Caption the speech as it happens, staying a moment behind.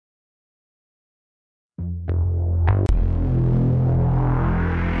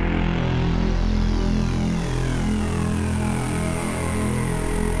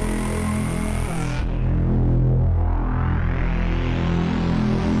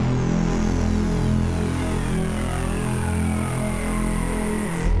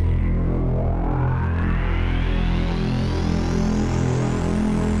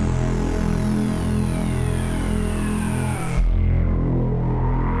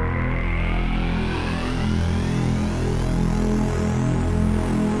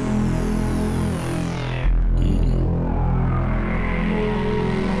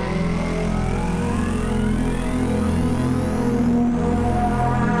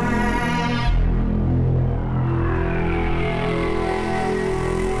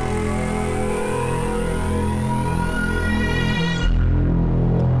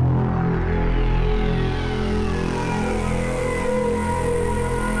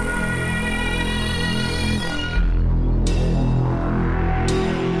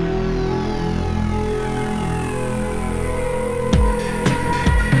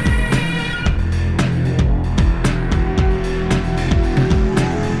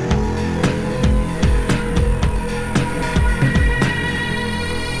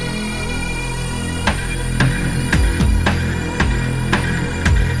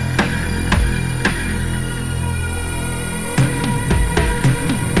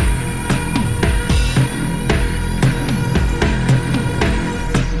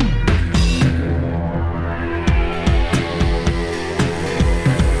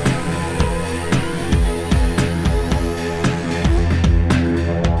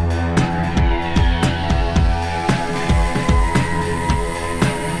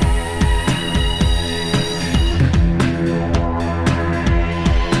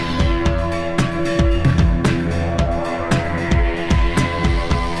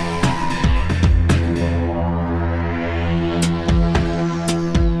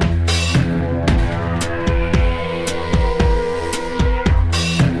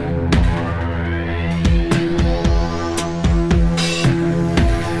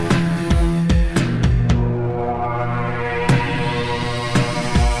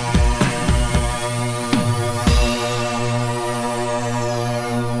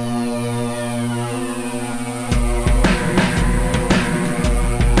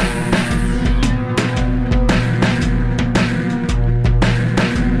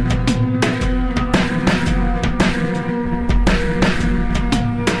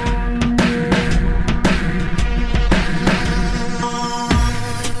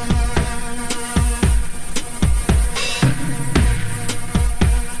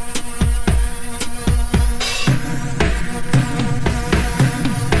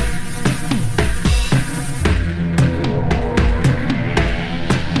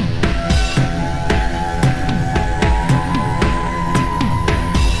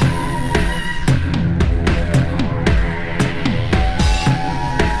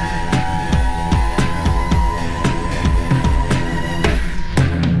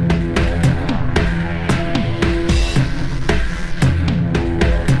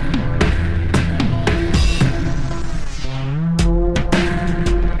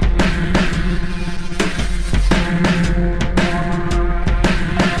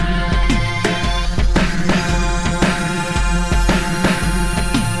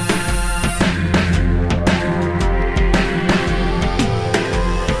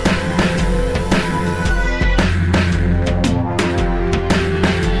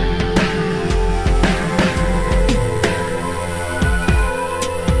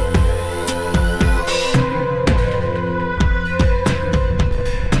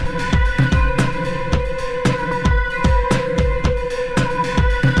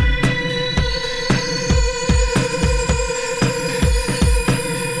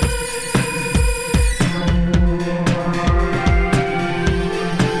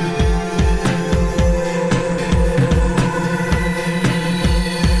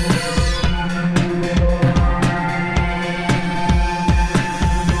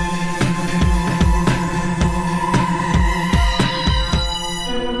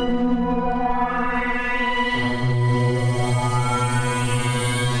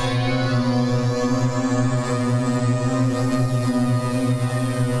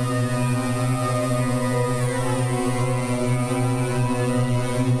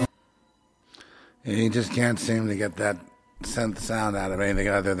can't seem to get that synth sound out of anything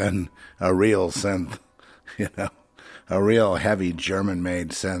other than a real synth, a real heavy German-made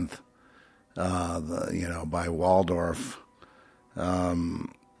synth, by Waldorf.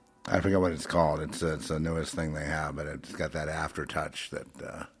 I forget what it's called. It's the newest thing they have, but it's got that aftertouch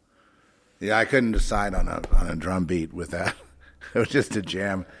that. I couldn't decide on a drum beat with that. It was just a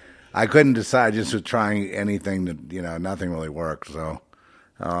jam. I couldn't decide. Just was trying anything that nothing really worked. So,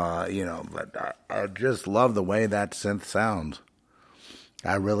 but I just love the way that synth sounds.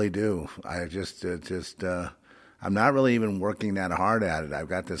 I really do. I just I'm not really even working that hard at it. I've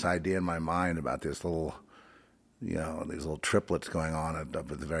got this idea in my mind about this little. These little triplets going on up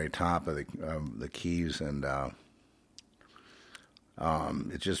at the very top of the keys, and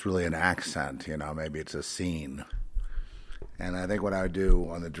it's just really an accent. Maybe it's a scene. And I think what I would do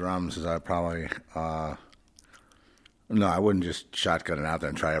on the drums is I'd probably no, I wouldn't just shotgun it out there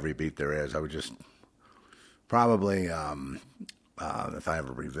and try every beat there is. I would just probably if I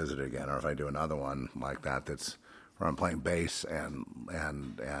ever revisit it again, or if I do another one like that, that's where I'm playing bass and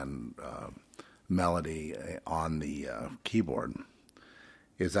melody on the keyboard,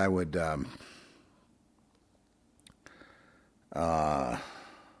 is I would because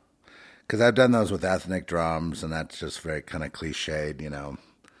I've done those with ethnic drums, and that's just very kind of cliched,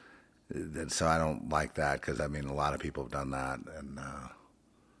 and so I don't like that, because a lot of people have done that, and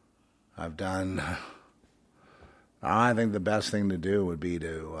I think the best thing to do would be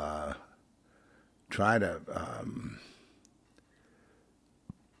to try to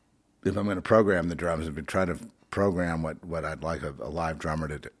if I'm going to program the drums, I'd try to program what I'd like a live drummer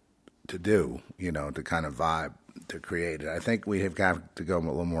to do, to kind of vibe, to create it. I think we have got to go a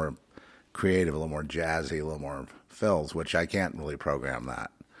little more creative, a little more jazzy, a little more fills, which I can't really program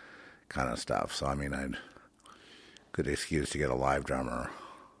that kind of stuff. So, I'd good excuse to get a live drummer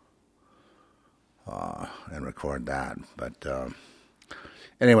and record that. But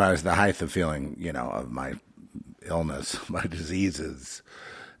anyway, it was the height of feeling, of my illness, my diseases.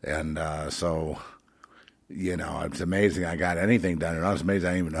 And so, it's amazing I got anything done. It's amazing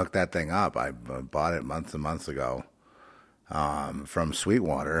I even hooked that thing up. I bought it months and months ago from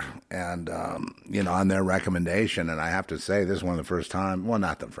Sweetwater, and, on their recommendation. And I have to say, this is one of the first time, well,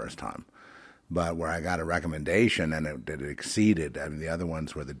 not the first time, but where I got a recommendation and it exceeded. The other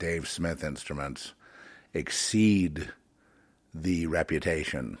ones were the Dave Smith instruments exceed the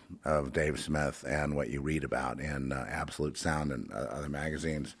reputation of Dave Smith and what you read about in Absolute Sound and other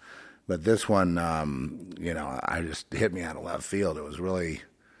magazines. But this one, I just hit me out of left field. It was really,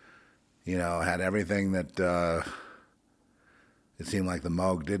 had everything that it seemed like the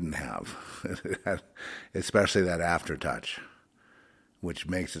Moog didn't have, especially that aftertouch, which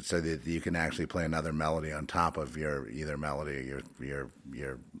makes it so that you can actually play another melody on top of your either melody or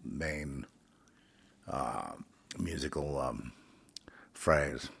your main musical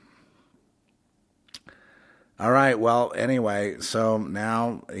phrase. All right, well, anyway, so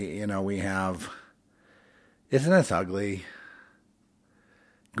now, we have, isn't this ugly?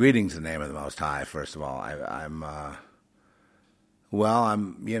 Greetings in the name of the Most High, first of all. I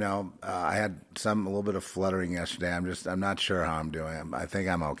had a little bit of fluttering yesterday. I'm not sure how I'm doing. I think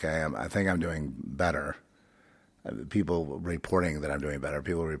I'm okay. I think I'm doing better. People reporting that I'm doing better.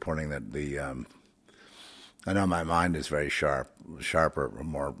 People reporting that I know my mind is very sharper,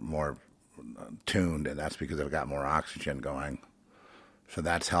 more tuned, and that's because I've got more oxygen going. So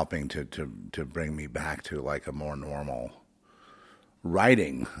that's helping to bring me back to like a more normal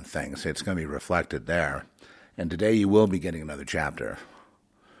writing thing. So it's going to be reflected there. And today you will be getting another chapter.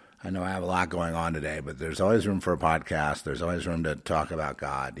 I know I have a lot going on today, but there's always room for a podcast. There's always room to talk about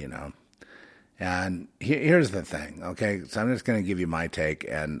God, And here's the thing, okay? So I'm just going to give you my take,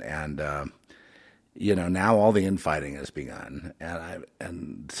 and now all the infighting has begun,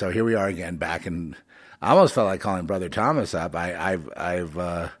 and so here we are again, back in. I almost felt like calling Brother Thomas up. I've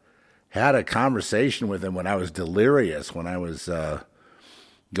had a conversation with him when I was delirious, when I was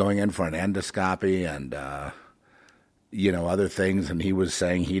going in for an endoscopy and other things, and he was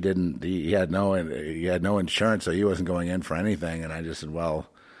saying he had no insurance, so he wasn't going in for anything, and I just said, well,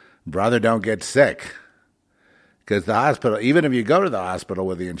 brother, don't get sick, because the hospital, even if you go to the hospital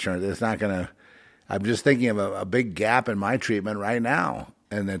with the insurance, it's not going to. I'm just thinking of a big gap in my treatment right now,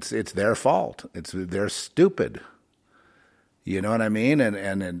 and it's their fault. They're stupid. You know what I mean? And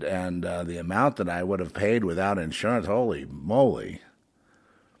the amount that I would have paid without insurance, holy moly,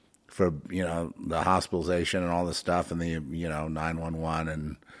 for the hospitalization and all the stuff, and the 911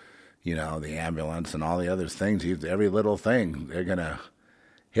 and the ambulance and all the other things. Every little thing they're gonna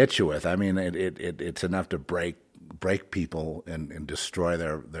hit you with. It's enough to break people and destroy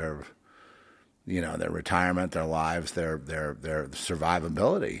their their retirement, their lives, their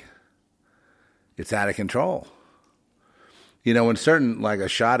survivability. It's out of control. When certain, like a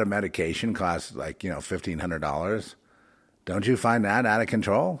shot of medication costs like, $1,500, don't you find that out of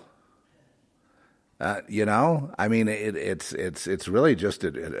control? I mean, it's really just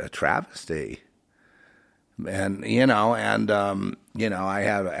a travesty. And, I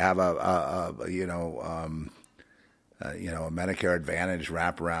have a Medicare Advantage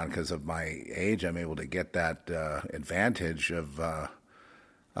wraparound because of my age. I'm able to get that advantage of a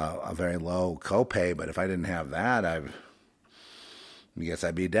very low copay. But if I didn't have that, I guess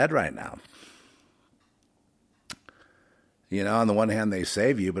I'd be dead right now. On the one hand, they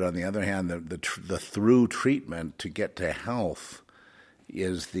save you, but on the other hand, the through treatment to get to health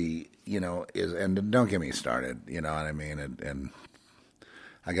is and don't get me started, you know what I mean? And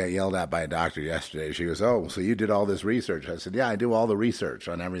I got yelled at by a doctor yesterday. She goes, "Oh, so you did all this research?" I said, "Yeah, I do all the research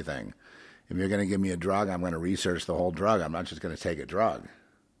on everything. If you're going to give me a drug, I'm going to research the whole drug. I'm not just going to take a drug.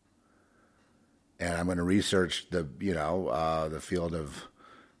 And I'm going to research the field of,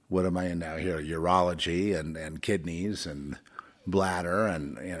 what am I in now here? Urology and kidneys and bladder.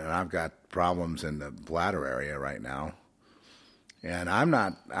 And, I've got problems in the bladder area right now. And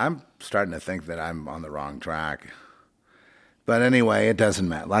I'm starting to think that I'm on the wrong track. But anyway, it doesn't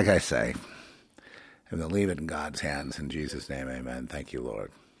matter. Like I say, I'm going to leave it in God's hands. In Jesus' name, amen. Thank you,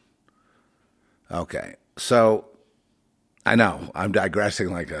 Lord. Okay, so I know I'm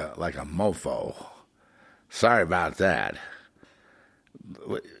digressing like a mofo. Sorry about that.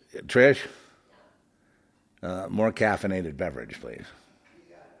 Trish, more caffeinated beverage, please.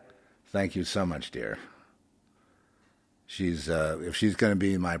 Thank you so much, dear. She's if she's going to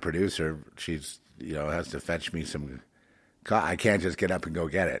be my producer, she's has to fetch me some. I can't just get up and go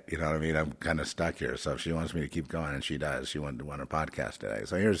get it. You know what I mean? I'm kind of stuck here. So if she wants me to keep going, and she does, she wanted to run her podcast today.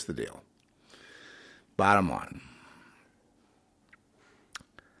 So here's the deal. Bottom line.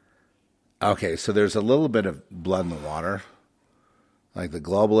 Okay, so there's a little bit of blood in the water, like the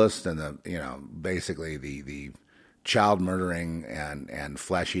globalists and the basically the child murdering and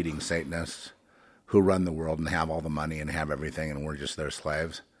flesh eating Satanists who run the world and have all the money and have everything, and we're just their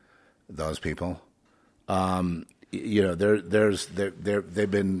slaves. Those people, they've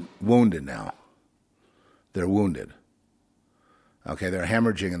been wounded now. They're wounded. Okay, they're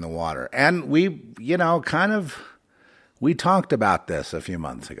hemorrhaging in the water, and we talked about this a few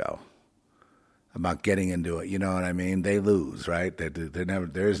months ago. About getting into it, you know what I mean? They lose, right? They never.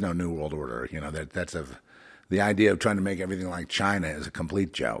 There is no new world order. The idea of trying to make everything like China is a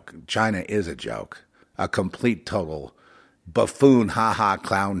complete joke. China is a joke, a complete total buffoon, ha-ha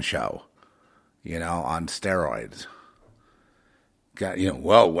clown show, on steroids.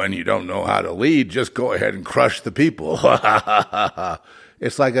 Well, when you don't know how to lead, just go ahead and crush the people.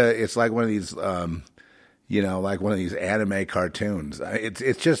 It's like one of these. Like one of these anime cartoons.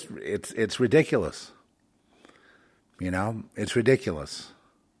 It's ridiculous. It's ridiculous.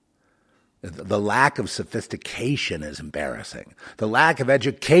 The lack of sophistication is embarrassing. The lack of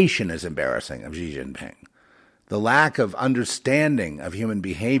education is embarrassing of Xi Jinping. The lack of understanding of human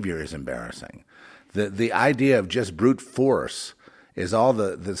behavior is embarrassing. The idea of just brute force is all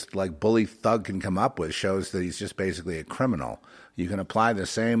this like bully thug can come up with, shows that he's just basically a criminal. You can apply the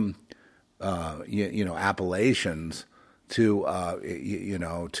same appellations to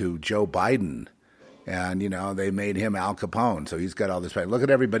to Joe Biden, and they made him Al Capone, so he's got all this. Look at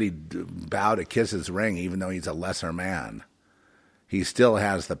everybody bow to kiss his ring, even though he's a lesser man. He still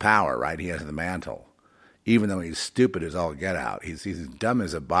has the power, right? He has the mantle, even though he's stupid as all get out. He's as dumb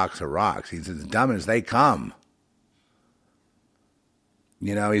as a box of rocks. He's as dumb as they come.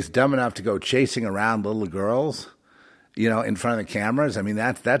 He's dumb enough to go chasing around little girls. In front of the cameras. I mean,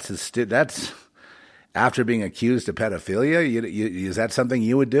 that's after being accused of pedophilia. Is that something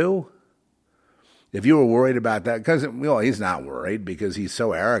you would do? If you were worried about that, because he's not worried because he's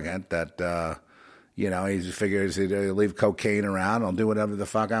so arrogant that he just figures he'll leave cocaine around. I'll do whatever the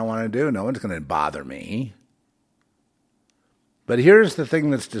fuck I want to do. No one's going to bother me. But here's the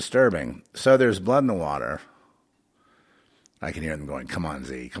thing that's disturbing. So there's blood in the water. I can hear them going, "Come on,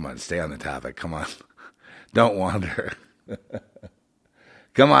 Z. Come on, stay on the topic. Come on." Don't wander.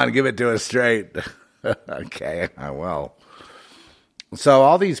 Come on, give it to us straight. Okay, I will. So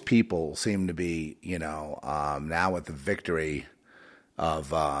all these people seem to be, now with the victory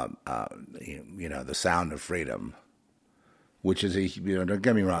of, the sound of freedom, which is don't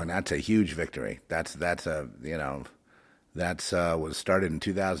get me wrong, that's a huge victory. That's was started in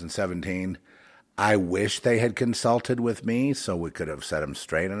 2017. I wish they had consulted with me so we could have set them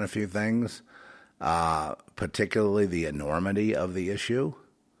straight on a few things. Particularly the enormity of the issue,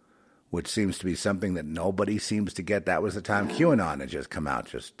 which seems to be something that nobody seems to get. That was the time QAnon had just come out,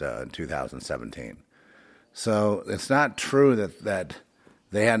 just in 2017. So it's not true that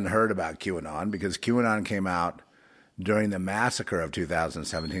they hadn't heard about QAnon, because QAnon came out during the massacre of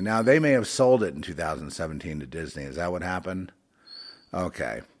 2017. Now, they may have sold it in 2017 to Disney. Is that what happened?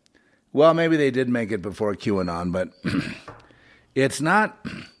 Okay. Well, maybe they did make it before QAnon, but it's not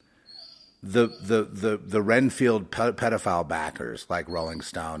the Renfield pedophile backers like Rolling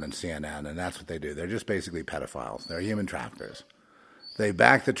Stone and CNN, and that's what they do. They're just basically pedophiles. They're human traffickers. They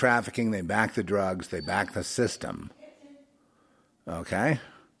back the trafficking, they back the drugs, they back the system. Okay?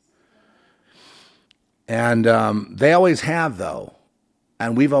 And they always have, though,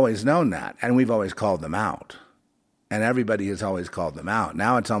 and we've always known that, and we've always called them out. And everybody has always called them out.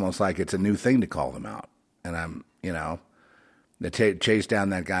 Now it's almost like it's a new thing to call them out. And they chase down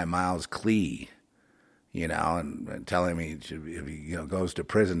that guy Miles Klee, and tell him if he goes to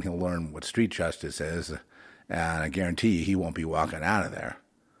prison, he'll learn what street justice is. And I guarantee you he won't be walking out of there.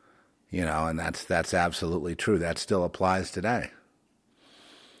 And that's absolutely true. That still applies today.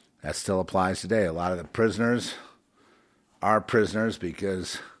 That still applies today. A lot of the prisoners are prisoners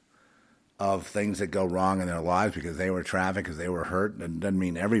because of things that go wrong in their lives, because they were trafficked, because they were hurt. And it doesn't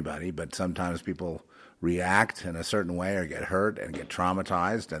mean everybody, but sometimes people react in a certain way or get hurt and get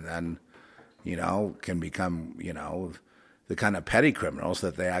traumatized, and then, can become, the kind of petty criminals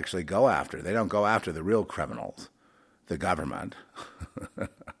that they actually go after. They don't go after the real criminals, the government.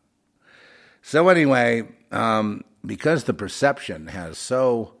 So anyway, because the perception has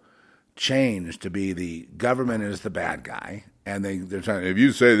so changed to be the government is the bad guy, and they're trying, if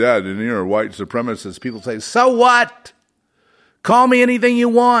you say that and you're a white supremacist, people say, so what? Call me anything you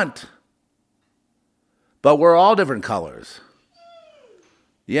want. But we're all different colors.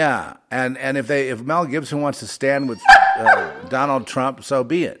 Yeah, and if Mel Gibson wants to stand with Donald Trump, so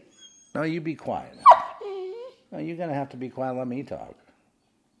be it. No, you be quiet. No, you're going to have to be quiet. Let me talk.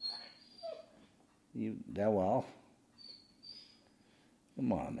 Well.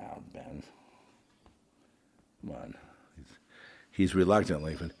 Come on now, Ben. Come on. He's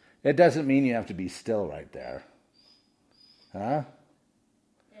reluctantly, but it doesn't mean you have to be still right there. Huh?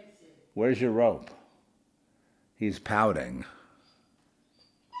 Where's your rope? He's pouting.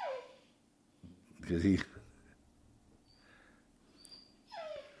 Because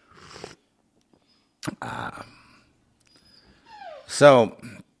So,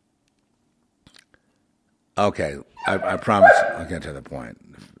 okay, I promise I'll get to the point,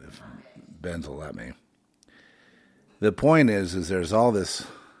 if Benz will let me. The point is there's all this.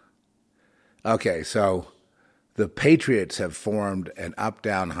 Okay, so the Patriots have formed an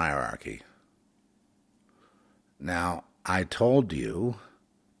up-down hierarchy. Now, I told you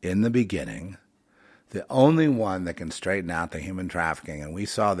in the beginning, the only one that can straighten out the human trafficking, and we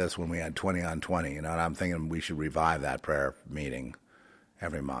saw this when we had 20 on 20, and I'm thinking we should revive that prayer meeting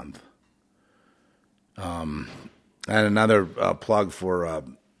every month. And another plug for,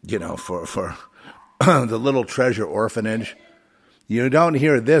 for the Little Treasure Orphanage. You don't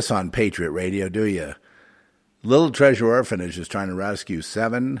hear this on Patriot Radio, do you? Little Treasure Orphanage is trying to rescue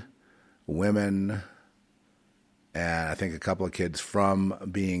 7 women and I think a couple of kids from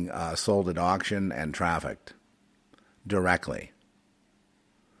being sold at auction and trafficked directly.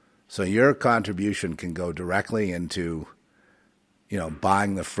 So your contribution can go directly into,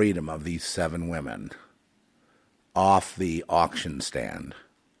 buying the freedom of these 7 women off the auction stand.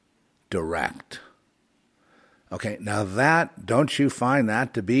 Direct. Okay, now don't you find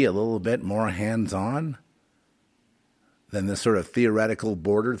that to be a little bit more hands-on than this sort of theoretical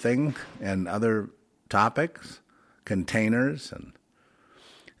border thing and other topics? Containers, and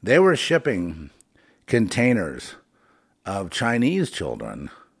they were shipping containers of Chinese children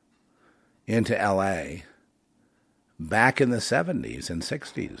into L.A. back in the 70s and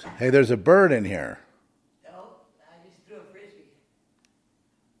 60s. Hey, there's a bird in here. No, I just threw a frisbee.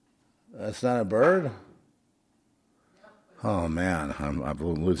 That's not a bird? Oh, man, I'm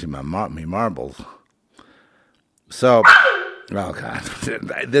losing my marbles. So, oh, God,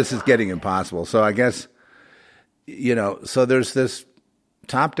 this is getting impossible. So I guess, so there's this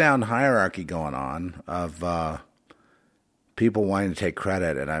top-down hierarchy going on of people wanting to take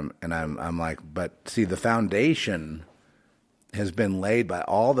credit, and I'm like, but see, the foundation has been laid by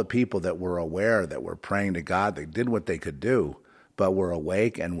all the people that were aware, that were praying to God, they did what they could do, but were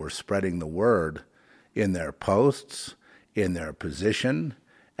awake and were spreading the word in their posts, in their position,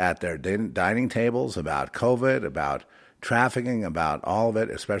 at their dining tables about COVID, about trafficking, about all of it,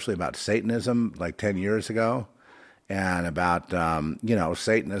 especially about Satanism like 10 years ago, and about,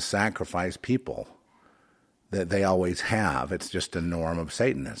 Satanists sacrifice people that they always have. It's just a norm of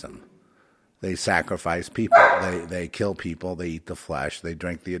Satanism. They sacrifice people. They kill people. They eat the flesh. They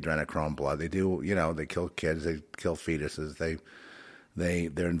drink the adrenochrome blood. They do, they kill kids. They kill fetuses.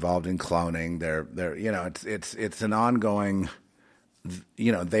 They're involved in cloning. It's an ongoing.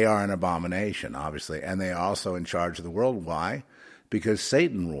 They are an abomination, obviously, and they are also in charge of the world. Why? Because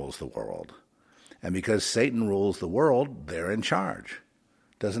Satan rules the world, and because Satan rules the world, they're in charge.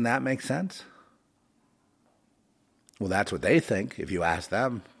 Doesn't that make sense? Well, that's what they think. If you ask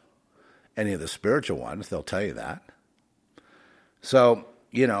them, any of the spiritual ones, they'll tell you that. So,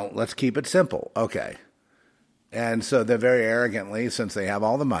 let's keep it simple. Okay. And so they're very arrogantly, since they have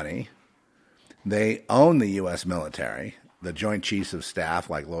all the money, they own the U.S. military, the Joint Chiefs of Staff,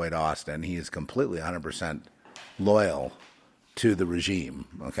 like Lloyd Austin. He is completely 100% loyal to the regime,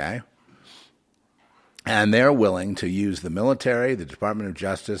 okay? And they're willing to use the military, the Department of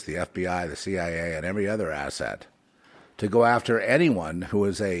Justice, the FBI, the CIA, and every other asset to go after anyone who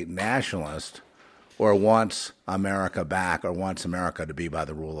is a nationalist or wants America back or wants America to be by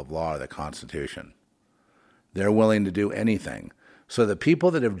the rule of law or the Constitution. They're willing to do anything. So the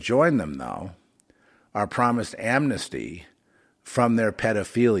people that have joined them, though, are promised amnesty from their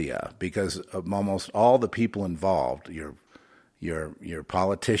pedophilia because of almost all the people involved, your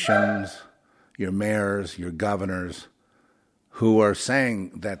politicians, your mayors, your governors, who are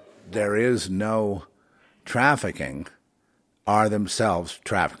saying that there is no trafficking, are themselves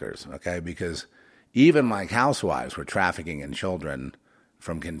traffickers, okay? Because even like housewives were trafficking in children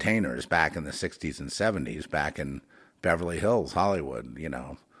from containers back in the 60s and 70s, back in Beverly Hills, Hollywood,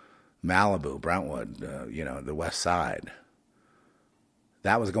 Malibu, Brentwood, the West Side.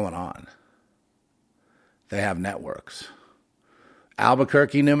 That was going on. They have networks.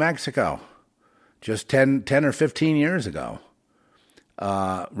 Albuquerque, New Mexico, just 10 or 15 years ago.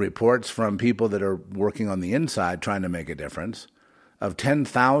 Reports from people that are working on the inside trying to make a difference of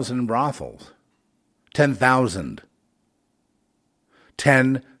 10,000 brothels. 10,000.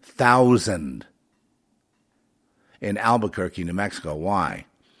 10,000 in Albuquerque, New Mexico. Why?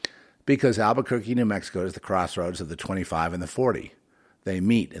 Because Albuquerque, New Mexico is the crossroads of the 25 and the 40. They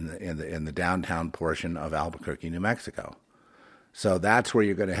meet in the downtown portion of Albuquerque, New Mexico. So that's where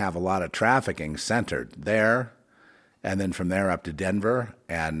you're going to have a lot of trafficking centered there. And then from there up to Denver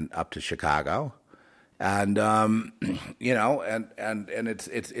and up to Chicago, and and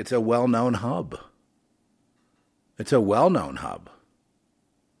it's a well-known hub. It's a well-known hub,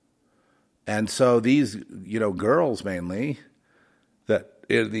 and so these girls mainly that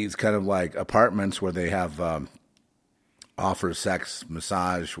in these kind of like apartments where they have offer sex,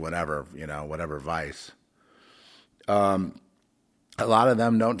 massage, whatever whatever vice. A lot of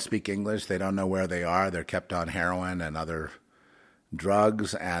them don't speak English. They don't know where they are. They're kept on heroin and other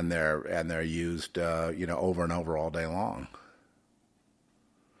drugs, and they're used, over and over all day long.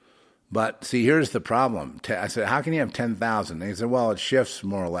 But see, here's the problem. I said, how can you have 10,000? They said, well, it shifts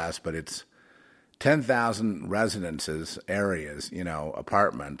more or less, but it's 10,000 residences, areas,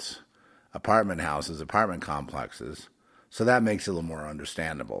 apartments, apartment houses, apartment complexes. So that makes it a little more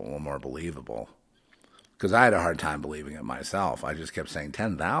understandable, a little more believable. Because I had a hard time believing it myself. I just kept saying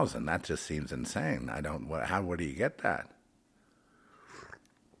 10,000. That just seems insane. Where do you get that?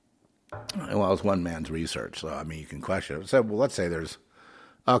 Well, it's one man's research, so you can question it. So, let's say there's,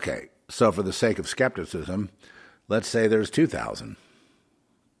 okay. So, for the sake of skepticism, let's say there's 2,000.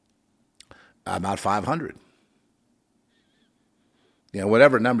 About 500.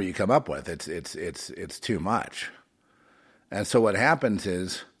 Whatever number you come up with, it's too much. And so what happens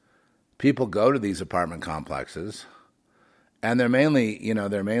is, people go to these apartment complexes, and they're mainly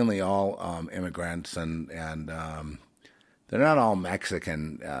all immigrants, and they're not all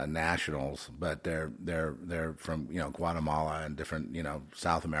Mexican nationals, but they're from Guatemala and different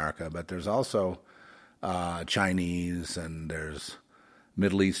South America. But there's also Chinese, and there's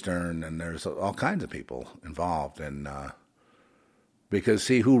Middle Eastern, and there's all kinds of people involved. And because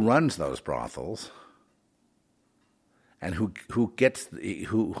see, who runs those brothels? And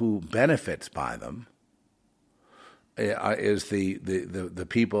who benefits by them is the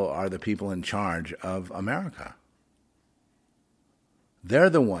people in charge of America.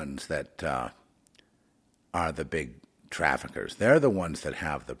 They're the ones that are the big traffickers. They're the ones that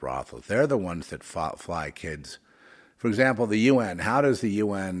have the brothels. They're the ones that fly kids. For example, the UN. How does the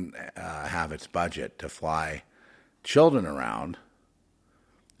UN have its budget to fly children around?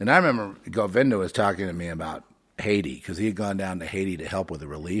 And I remember Govinda was talking to me about Haiti, because he had gone down to Haiti to help with the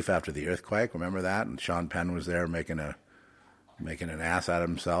relief after the earthquake. Remember that? And Sean Penn was there making an ass out of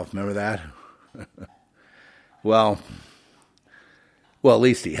himself. Remember that? Well, at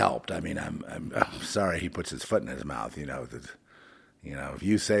least he helped. I'm sorry he puts his foot in his mouth. If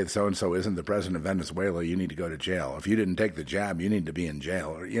you say so-and-so isn't the president of Venezuela, you need to go to jail. If you didn't take the jab, you need to be in jail.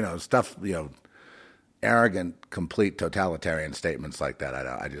 Or, stuff, arrogant, complete totalitarian statements like that.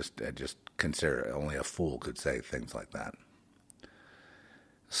 I just consider only a fool could say things like that.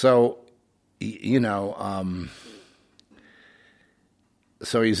 So,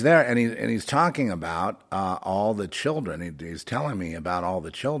 so he's there and he's talking about all the children. He's telling me about all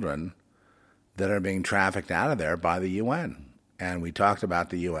the children that are being trafficked out of there by the UN. And we talked about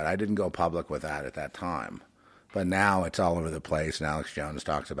the UN. I didn't go public with that at that time. But now it's all over the place, and Alex Jones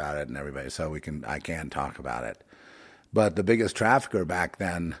talks about it, and everybody. So I can talk about it. But the biggest trafficker back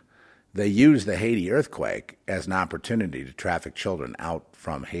then, they used the Haiti earthquake as an opportunity to traffic children out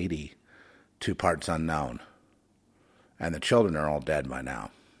from Haiti to parts unknown, and the children are all dead by now.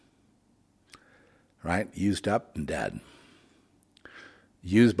 Right? Used up and dead.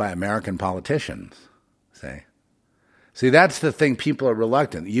 Used by American politicians. See, that's the thing. People are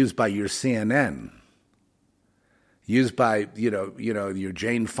reluctant. Used by your CNN. Used by your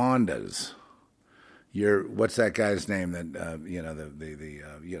Jane Fondas, what's that guy's name that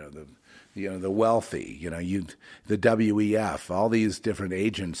the wealthy, the WEF, all these different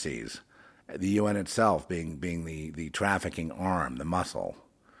agencies, the UN itself being the trafficking arm, the muscle,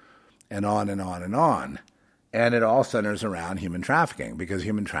 and on and on and on, and it all centers around human trafficking because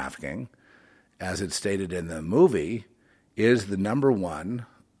human trafficking, as it's stated in the movie, is the number one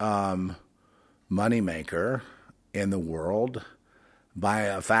moneymaker in the world by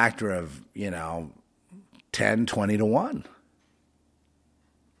a factor of, 10, 20 to 1.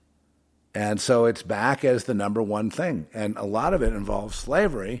 And so it's back as the number one thing. And a lot of it involves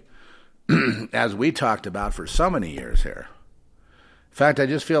slavery, as we talked about for so many years here. In fact, I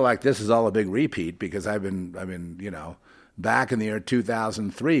just feel like this is all a big repeat because I've been, back in the year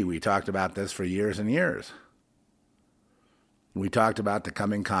 2003, we talked about this for years and years. We talked about the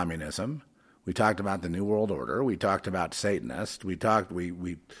coming communism. We talked about the New World Order. We talked about Satanists.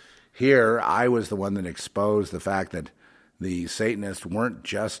 Here, I was the one that exposed the fact that the Satanists weren't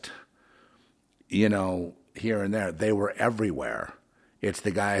just, here and there. They were everywhere. It's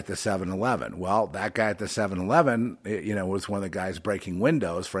the guy at the 7-Eleven. Well, that guy at the 7-Eleven, was one of the guys breaking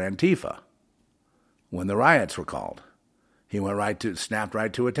windows for Antifa when the riots were called. He snapped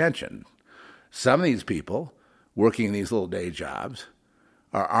right to attention. Some of these people working these little day jobs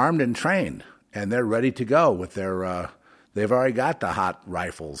are armed and trained, and they're ready to go with their. They've already got the hot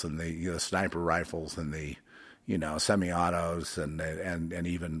rifles and the sniper rifles and the semi-autos and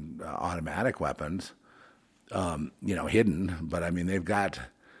even automatic weapons, hidden. But I mean, they've got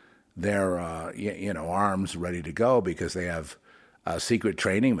their arms ready to go because they have secret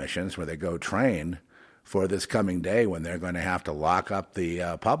training missions where they go train for this coming day when they're going to have to lock up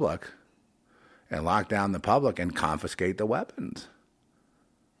the public and lock down the public and confiscate the weapons.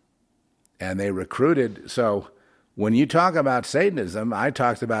 And they recruited. So when you talk about Satanism, I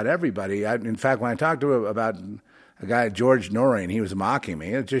talked about everybody. In fact, when I talked to him about a guy, George Noreen, he was mocking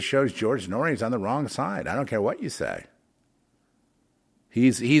me. It just shows George Noreen's on the wrong side. I don't care what you say.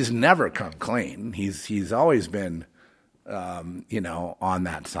 He's never come clean. He's always been, on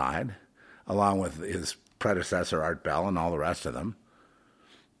that side, along with his predecessor, Art Bell, and all the rest of them.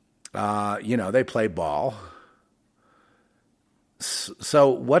 They play ball. So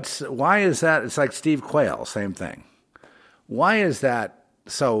why is that? It's like Steve Quayle, same thing. Why is that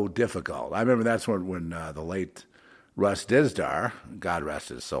so difficult? I remember that's when the late Russ Dizdar, God rest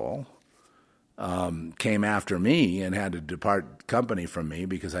his soul, came after me and had to depart company from me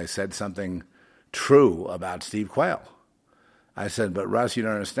because I said something true about Steve Quayle. I said, but Russ, you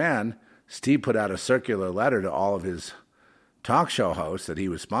don't understand. Steve put out a circular letter to all of his talk show hosts that he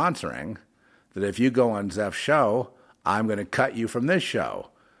was sponsoring that if you go on Zeph's show, I'm going to cut you from this show.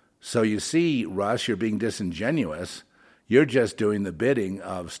 So you see, Russ, you're being disingenuous. You're just doing the bidding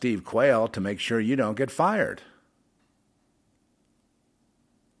of Steve Quayle to make sure you don't get fired.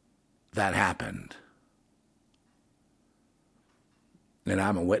 That happened. And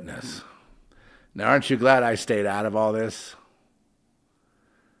I'm a witness. Now, aren't you glad I stayed out of all this?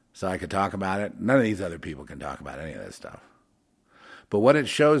 So I could talk about it? None of these other people can talk about any of this stuff. But what it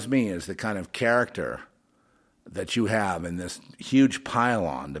shows me is the kind of character that you have in this huge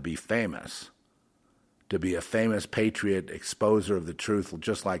pile-on to be famous, to be a famous patriot exposer of the truth,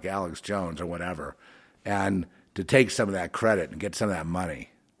 just like Alex Jones or whatever, and to take some of that credit and get some of that money.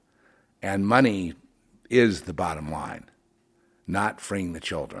 And money is the bottom line, not freeing the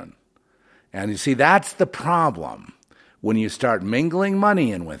children. And you see, that's the problem. When you start mingling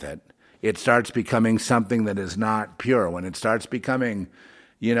money in with it, it starts becoming something that is not pure. When it starts becoming,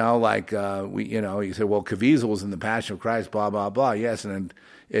 Like you say, well, Caviezel was in the Passion of Christ, blah blah blah. Yes, and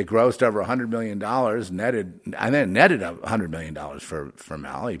it grossed over $100 million, netted $100 million for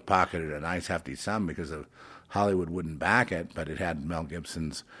Mel. He pocketed a nice hefty sum because of Hollywood wouldn't back it, but it had Mel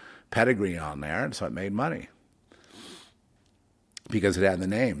Gibson's pedigree on there, and so it made money because it had the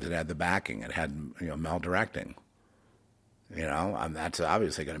names, it had the backing, it had Mel directing. That's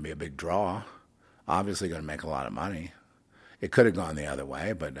obviously going to be a big draw. Obviously going to make a lot of money. It could have gone the other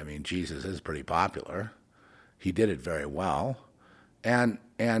way, but I mean, Jesus is pretty popular. He did it very well, and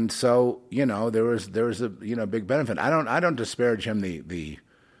so there was a big benefit. I don't disparage him the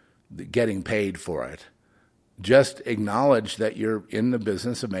getting paid for it. Just acknowledge that you're in the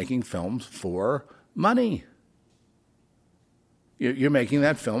business of making films for money. You're making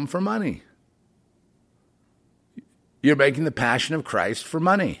that film for money. You're making The Passion of Christ for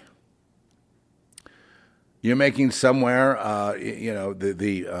money. You're making somewhere,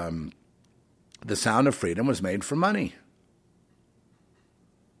 the Sound of Freedom was made for money.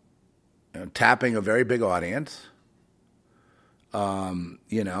 Tapping a very big audience, and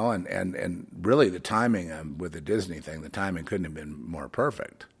really the timing with the Disney thing, the timing couldn't have been more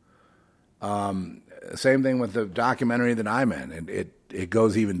perfect. Same thing with the documentary that I'm in. It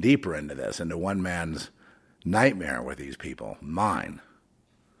goes even deeper into this, into one man's nightmare with these people, mine.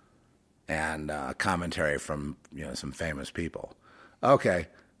 And commentary from some famous people. Okay,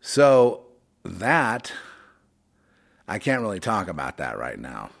 so that I can't really talk about that right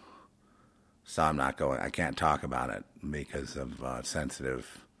now. So I can't talk about it because of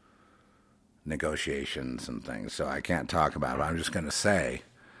sensitive negotiations and things. So I can't talk about it. I'm just going to say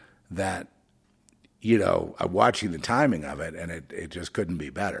that I'm watching the timing of it, and it just couldn't be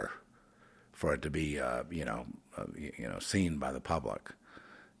better for it to be seen by the public.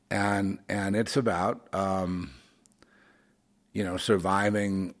 And it's about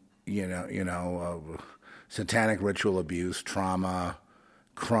surviving satanic ritual abuse, trauma,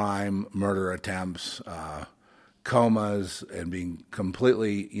 crime, murder attempts, comas, and being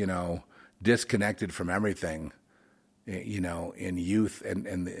completely disconnected from everything in youth and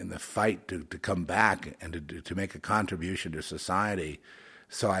in the fight to come back and to make a contribution to society.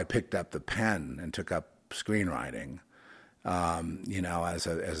 So I picked up the pen and took up screenwriting. As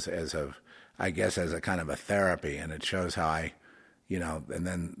a kind of a therapy, and it shows how I, and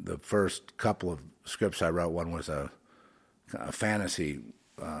then the first couple of scripts I wrote, one was a fantasy,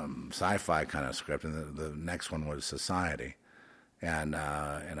 sci-fi kind of script, and the next one was society, and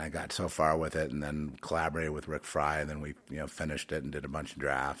I got so far with it, and then collaborated with Rick Fry, and then we, finished it and did a bunch of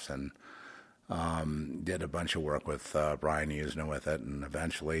drafts, and did a bunch of work with Brian Usna with it, and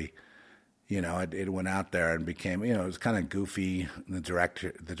eventually. It went out there and became, it was kind of goofy. The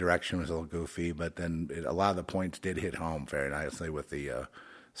direction was a little goofy, but then a lot of the points did hit home very nicely with the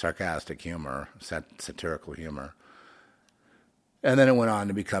sarcastic humor, satirical humor. And then it went on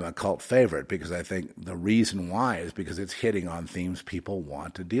to become a cult favorite because I think the reason why is because it's hitting on themes people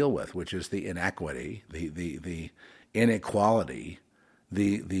want to deal with, which is the inequity, the inequality,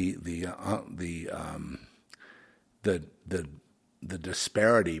 the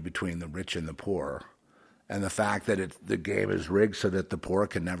disparity between the rich and the poor, and the fact that the game is rigged so that the poor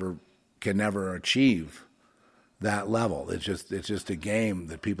can never achieve that level. It's just a game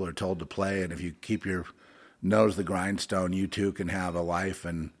that people are told to play, and if you keep your nose to the grindstone, you too can have a life.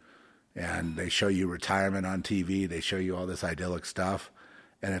 And they show you retirement on TV. They show you all this idyllic stuff,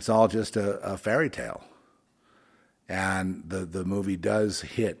 and it's all just a fairy tale. And the movie does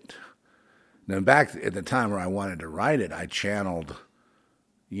hit. Now, back at the time where I wanted to write it, I channeled,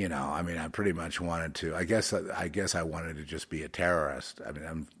 I pretty much wanted to. I guess I wanted to just be a terrorist. I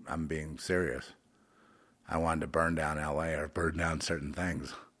mean, I'm being serious. I wanted to burn down L.A. or burn down certain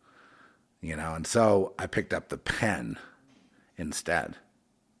things, And so I picked up the pen instead,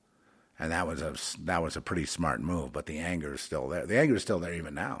 and that was a pretty smart move. But the anger is still there. The anger is still there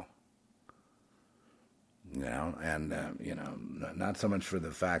even now. Not so much for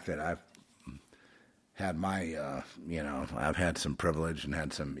the fact that I've had my, I've had some privilege and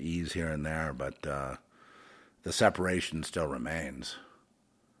had some ease here and there, but the separation still remains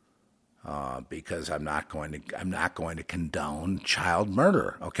because I'm not going to condone child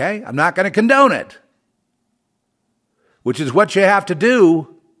murder. Okay, I'm not going to condone it, which is what you have to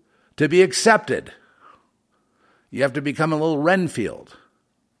do to be accepted. You have to become a little Renfield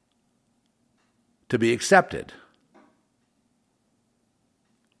to be accepted.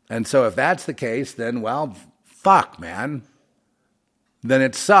 And so if that's the case, then, well, fuck, man. Then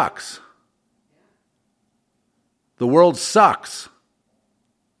it sucks. The world sucks.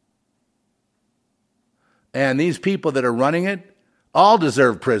 And these people that are running it All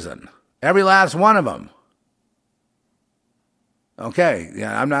deserve prison. Every last one of them. Okay,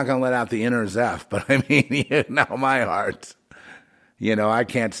 yeah, I'm not going to let out the inner Zeph, but I mean, you know my heart. You know, I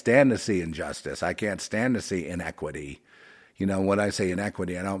can't stand to see injustice. I can't stand to see inequity. You know, when I say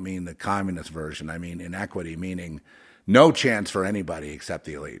inequity, I don't mean the communist version. I mean inequity, meaning no chance for anybody except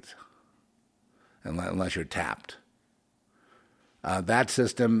the elites, unless you're tapped. That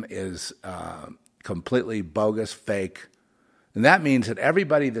system is completely bogus, fake. And that means that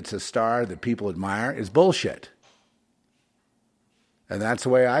everybody that's a star that people admire is bullshit. And that's the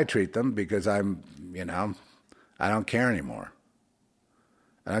way I treat them because I don't care anymore.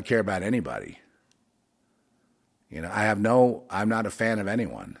 I don't care about anybody. You know, I'm not a fan of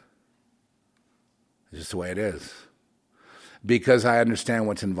anyone. It's just the way it is. Because I understand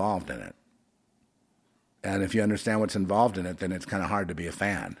what's involved in it. And if you understand what's involved in it, then it's kind of hard to be a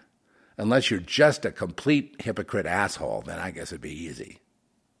fan. Unless you're just a complete hypocrite asshole, then I guess it'd be easy.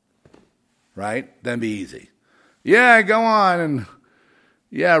 Right? Then be easy. Yeah, go on and,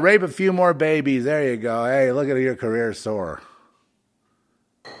 yeah, rape a few more babies. There you go. Hey, look at your career soar.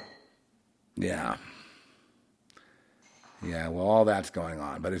 Yeah. Yeah, well, all that's going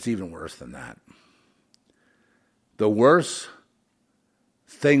on, but it's even worse than that. The worst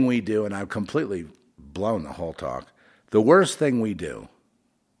thing we do, and I've completely blown the whole talk, the worst thing we do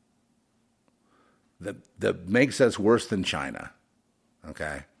that makes us worse than China,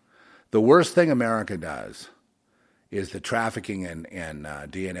 okay? The worst thing America does is the trafficking in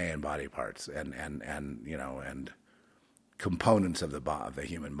DNA and body parts and components of the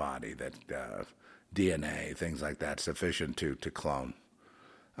human body, that DNA, things like that, sufficient to clone.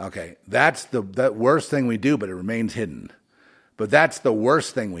 Okay, that's the worst thing we do, but it remains hidden. But that's the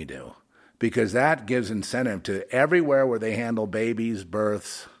worst thing we do because that gives incentive to everywhere where they handle babies,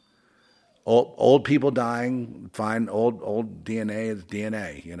 births, old people dying, fine, old DNA is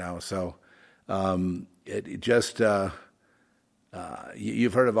DNA, you know. So it just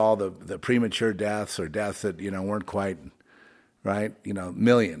you've heard of all the premature deaths or deaths that weren't quite right,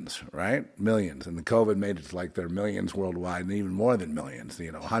 millions, right, millions, and the COVID made it like there are millions worldwide, and even more than millions,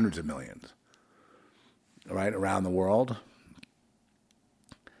 hundreds of millions, right, around the world,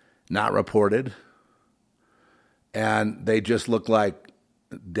 not reported, and they just look like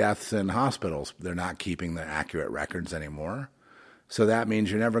deaths in hospitals. They're not keeping the accurate records anymore. So that means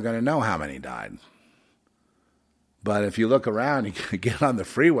you're never going to know how many died. But if you look around, you can get on the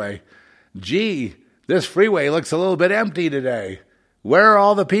freeway. Gee, this freeway looks a little bit empty today. Where are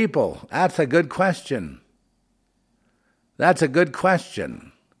all the people? That's a good question. That's a good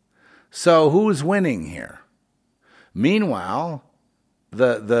question. So who's winning here? Meanwhile,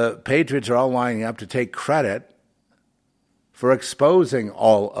 the patriots are all lining up to take credit for exposing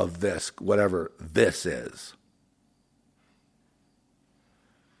all of this, whatever this is.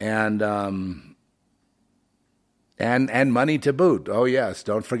 And money to boot. Oh yes,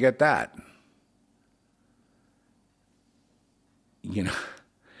 don't forget that.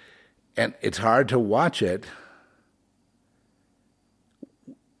 And it's hard to watch it.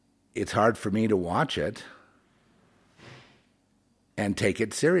 It's hard for me to watch it and take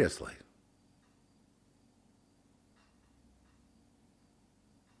it seriously.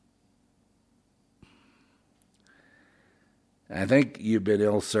 I think you've been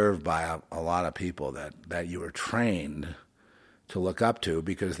ill-served by a lot of people that you were trained to look up to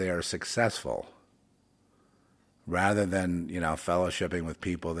because they are successful, rather than fellowshipping with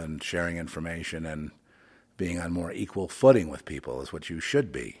people, than sharing information and being on more equal footing with people is what you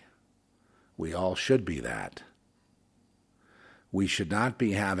should be. We all should be that. We should not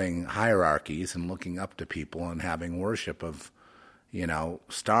be having hierarchies and looking up to people and having worship of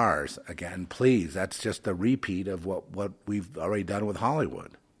stars. Again, please, that's just a repeat of what we've already done with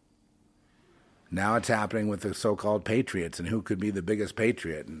Hollywood. Now it's happening with the so-called patriots and who could be the biggest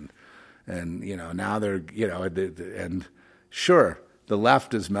patriot. And now they're, and sure, the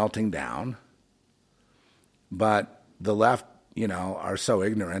left is melting down, but the left, are so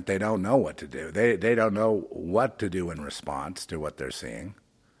ignorant they don't know what to do. They don't know what to do in response to what they're seeing.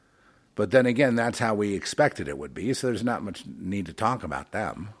 But then again, that's how we expected it would be, so there's not much need to talk about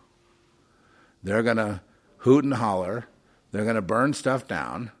them. They're going to hoot and holler. They're going to burn stuff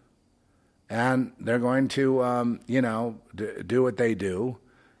down. And they're going to, do what they do.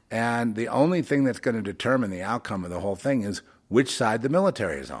 And the only thing that's going to determine the outcome of the whole thing is which side the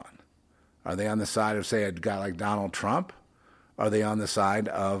military is on. Are they on the side of, say, a guy like Donald Trump? Are they on the side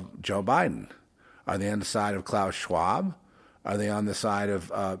of Joe Biden? Are they on the side of Klaus Schwab? Are they on the side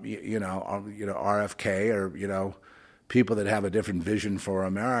of, RFK or, people that have a different vision for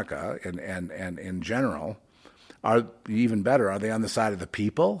America and in general? Are even better, are they on the side of the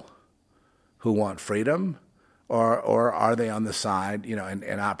people who want freedom, or are they on the side,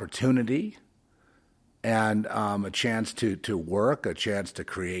 an opportunity and a chance to work, a chance to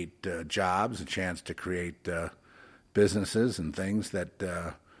create jobs, a chance to create businesses and things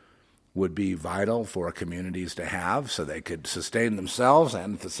that would be vital for communities to have so they could sustain themselves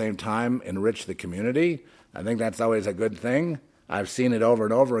and at the same time enrich the community? I think that's always a good thing. I've seen it over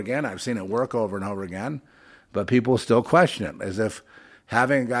and over again. I've seen it work over and over again. But people still question it, as if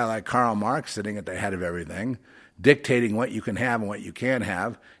having a guy like Karl Marx sitting at the head of everything, dictating what you can have and what you can't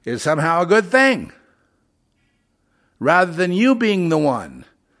have, is somehow a good thing, rather than you being the one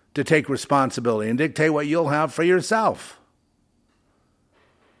to take responsibility and dictate what you'll have for yourself.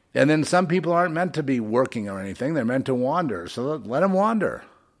 And then some people aren't meant to be working or anything. They're meant to wander, so let them wander.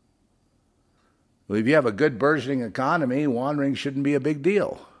 Well, if you have a good burgeoning economy, wandering shouldn't be a big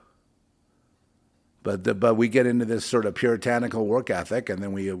deal. But we get into this sort of puritanical work ethic, and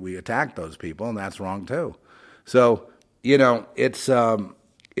then we attack those people, and that's wrong too. So it's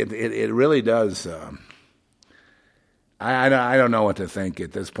it really does. I don't know what to think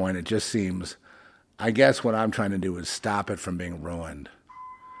at this point. It just seems. I guess what I'm trying to do is stop it from being ruined.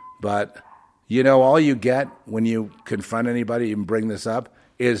 But all you get when you confront anybody and bring this up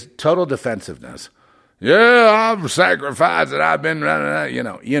is total defensiveness. Yeah, I've sacrificed it. I've been, you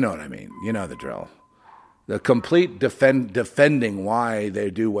know what I mean. You know the drill. The complete defending why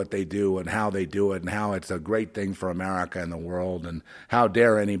they do what they do and how they do it and how it's a great thing for America and the world, and how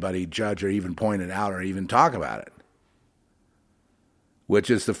dare anybody judge or even point it out or even talk about it, which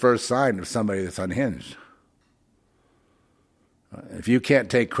is the first sign of somebody that's unhinged. If you can't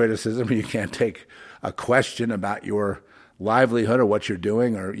take criticism, you can't take a question about your livelihood or what you're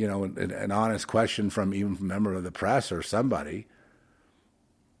doing, or an honest question from even a member of the press or somebody,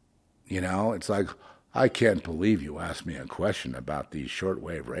 it's like, I can't believe you asked me a question about these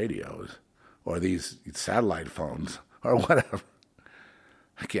shortwave radios or these satellite phones or whatever.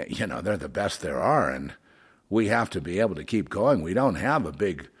 I can't, they're the best there are, and we have to be able to keep going. We don't have a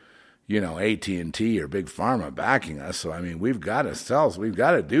big, AT&T or big pharma backing us. So, we've got to sell, we've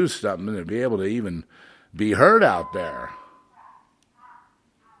got to do something to be able to even be heard out there.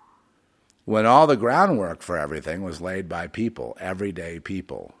 When all the groundwork for everything was laid by people, everyday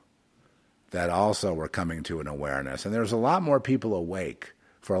people, that also were coming to an awareness. And there's a lot more people awake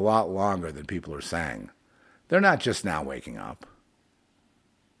for a lot longer than people are saying. They're not just now waking up.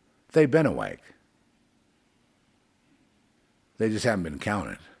 They've been awake. They just haven't been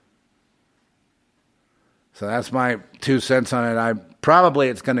counted. So that's my 2 cents on it.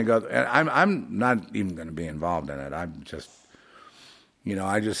 It's going to go. I'm not even going to be involved in it. I'm just,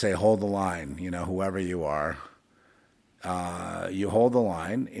 I just say hold the line. Whoever you are, you hold the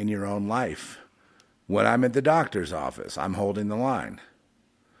line in your own life. When I'm at the doctor's office, I'm holding the line.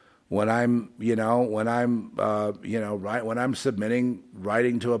 When I'm submitting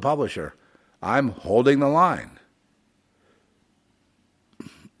writing to a publisher, I'm holding the line.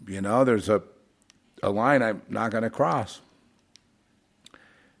 There's a line I'm not going to cross.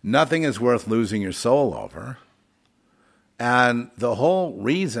 Nothing is worth losing your soul over. And the whole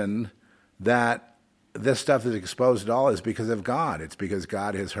reason that this stuff is exposed at all is because of God. It's because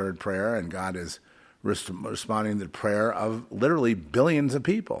God has heard prayer, and God is responding to the prayer of literally billions of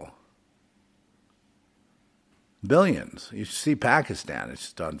people. Billions. You see Pakistan, it's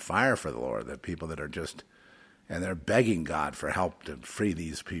just on fire for the Lord. The people that are just, and they're begging God for help to free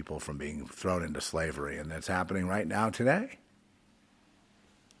these people from being thrown into slavery. And that's happening right now today.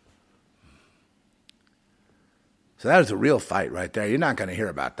 So that is a real fight right there. You're not going to hear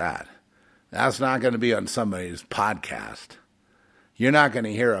about that. That's not going to be on somebody's podcast. You're not going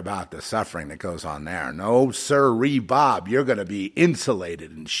to hear about the suffering that goes on there. No, sirree, Bob. You're going to be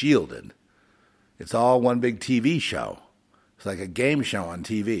insulated and shielded. It's all one big TV show. It's like a game show on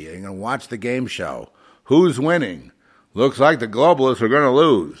TV. You're going to watch the game show. Who's winning? Looks like the globalists are going to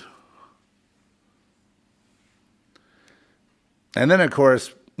lose. And then, of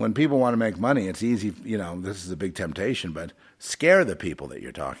course, when people want to make money, it's easy, this is a big temptation, but scare the people that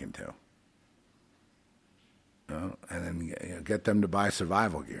you're talking to. And then get them to buy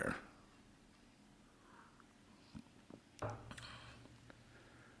survival gear.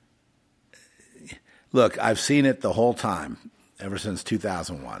 Look, I've seen it the whole time, ever since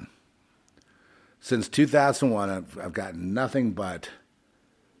 2001. Since 2001, I've gotten nothing but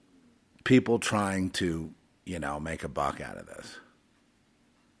people trying to, make a buck out of this.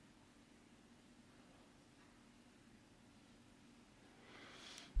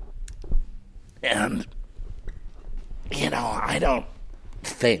 And, I don't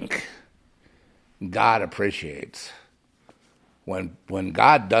think God appreciates. When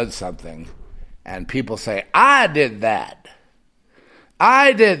God does something and people say, I did that.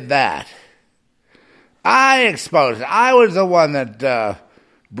 I did that. I exposed it. I was the one that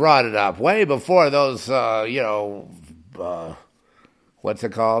brought it up way before those, what's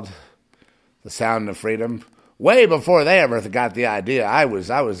it called? The Sound of Freedom. Way before they ever got the idea. I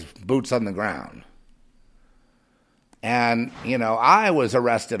was boots on the ground. And, I was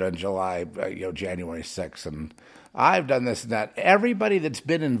arrested on January 6th, and I've done this and that. Everybody that's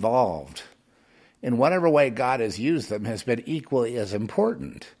been involved in whatever way God has used them has been equally as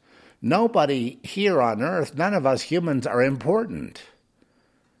important. Nobody here on earth, none of us humans are important.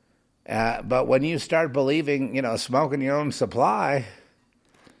 But when you start believing, smoking your own supply,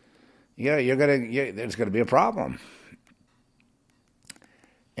 there's going to be a problem.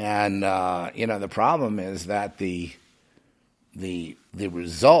 And, the problem is that the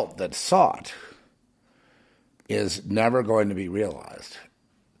result that's sought is never going to be realized.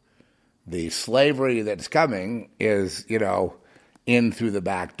 The slavery that's coming is, in through the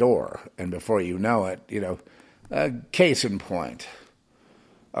back door. And before you know it, case in point.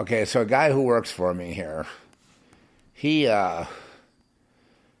 Okay, so a guy who works for me here, he's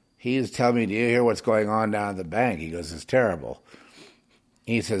telling me, do you hear what's going on down at the bank? He goes, it's terrible.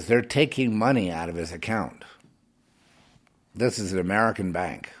 He says, they're taking money out of his account. This is an American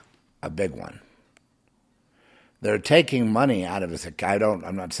bank, a big one. They're taking money out of his account.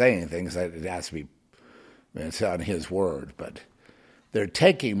 I'm not saying anything because it has to be, it's on his word, but they're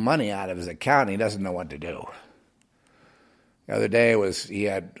taking money out of his account and he doesn't know what to do. The other day he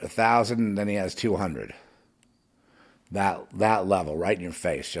had 1,000 and then he has 200. That level, right in your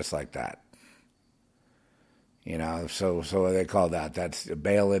face, just like that. So what they call that? That's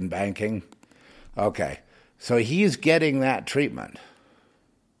bail-in banking. Okay, so he's getting that treatment.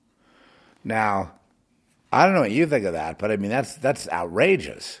 Now, I don't know what you think of that, but I mean that's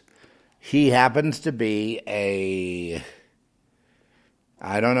outrageous. He happens to be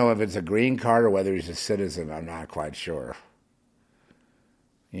I don't know if it's a green card or whether he's a citizen. I'm not quite sure.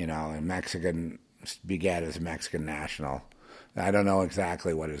 A Mexican, begat as a Mexican national. I don't know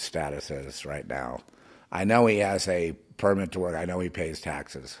exactly what his status is right now. I know he has a permit to work. I know he pays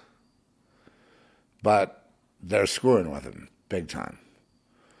taxes. But they're screwing with him big time.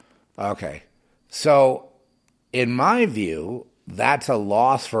 Okay. So, in my view, that's a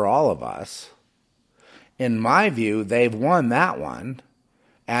loss for all of us. In my view, they've won that one.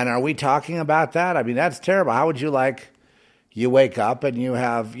 And are we talking about that? I mean, that's terrible. How would you you wake up and you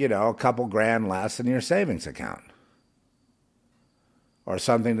have, a couple grand less in your savings account? Or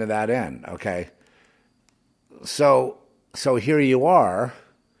something to that end, okay? So here you are,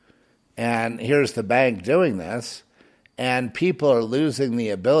 and here's the bank doing this, and people are losing the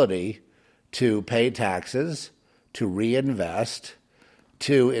ability to pay taxes, to reinvest,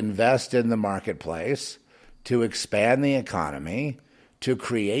 to invest in the marketplace, to expand the economy, to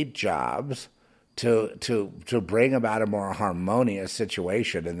create jobs, to bring about a more harmonious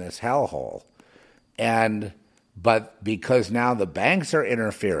situation in this hellhole. But because now the banks are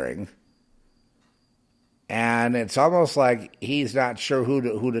interfering, and it's almost like he's not sure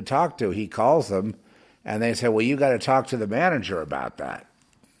who to talk to. He calls them, and they say, well, you got to talk to the manager about that.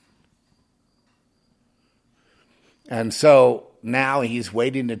 And so now he's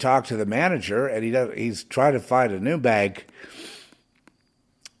waiting to talk to the manager, and he's trying to find a new bank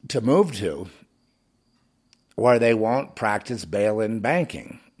to move to where they won't practice bail-in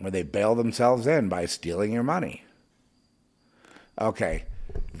banking, where they bail themselves in by stealing your money. Okay,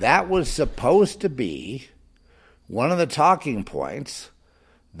 that was supposed to be one of the talking points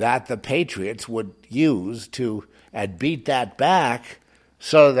that the Patriots would use and beat that back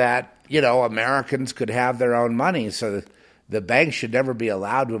so that, Americans could have their own money. So the banks should never be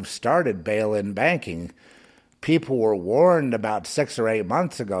allowed to have started bail-in banking. People were warned about 6 or 8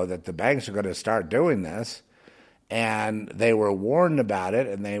 months ago that the banks are going to start doing this. And they were warned about it,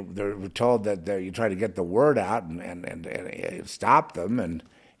 and they were told that you try to get the word out and stop them. And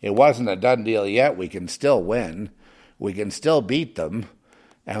it wasn't a done deal yet. We can still win. We can still beat them.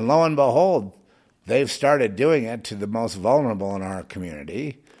 And lo and behold, they've started doing it to the most vulnerable in our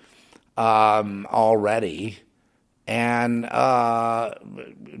community already. And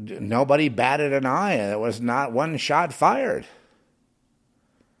nobody batted an eye. There was not one shot fired.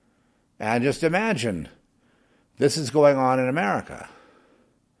 And just imagine, this is going on in America.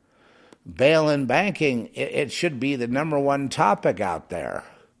 Bail-in banking, it should be the number one topic out there.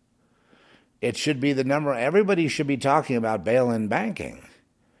 It should be everybody should be talking about bail-in banking.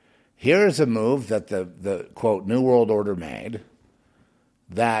 Here's a move that the quote, New World Order made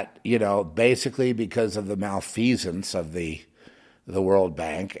that, basically because of the malfeasance of the World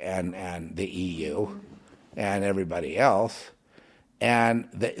Bank and the EU and everybody else, and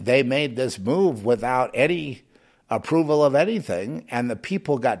they made this move without any approval of anything, and the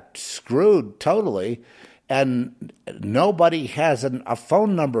people got screwed totally, and nobody has a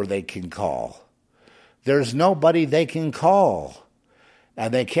phone number they can call. There's nobody they can call.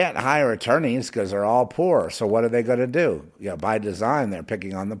 And they can't hire attorneys because they're all poor. So what are they going to do? By design, they're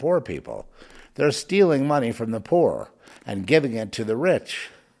picking on the poor people. They're stealing money from the poor and giving it to the rich.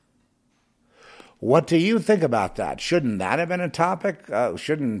 What do you think about that? Shouldn't that have been a topic?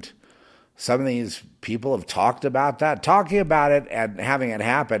 Shouldn't some of these people have talked about that? Talking about it and having it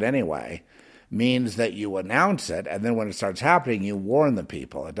happen anyway means that you announce it, and then when it starts happening, you warn the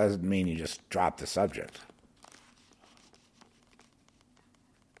people. It doesn't mean you just drop the subject.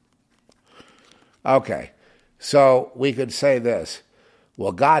 Okay, so we could say this.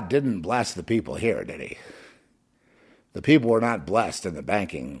 Well, God didn't bless the people here, did he? The people were not blessed in the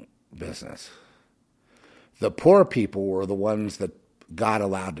banking business. The poor people were the ones that God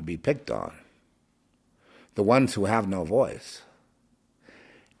allowed to be picked on. The ones who have no voice.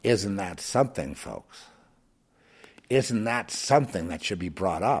 Isn't that something, folks? Isn't that something that should be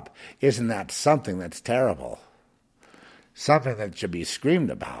brought up? Isn't that something that's terrible? Something that should be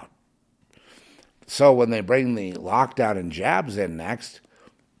screamed about. So when they bring the lockdown and jabs in next,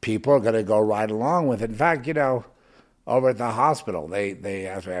 people are going to go right along with it. In fact, over at the hospital, they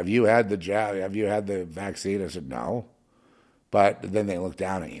asked me, have you had the jab? Have you had the vaccine? I said, no. But then they look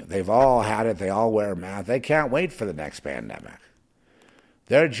down at you. They've all had it. They all wear masks. They can't wait for the next pandemic.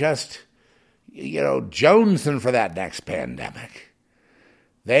 They're just, jonesing for that next pandemic.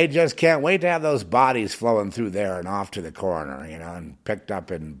 They just can't wait to have those bodies flowing through there and off to the coroner, and picked up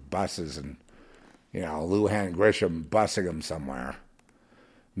in buses and, Luann Grisham bussing them somewhere.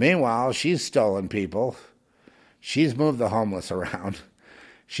 Meanwhile, she's stolen people. She's moved the homeless around.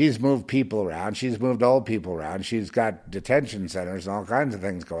 She's moved people around. She's moved old people around. She's got detention centers and all kinds of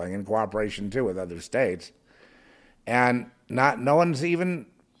things going in cooperation, too, with other states. And no one's even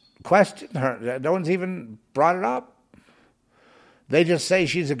questioned her. No one's even brought it up. They just say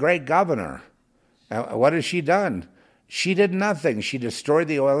she's a great governor. What has she done? She did nothing. She destroyed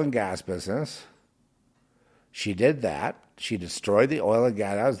the oil and gas business. She did that. She destroyed the oil and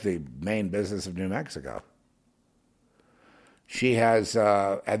gas. That was the main business of New Mexico. She has,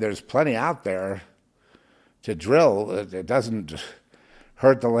 and there's plenty out there to drill. It doesn't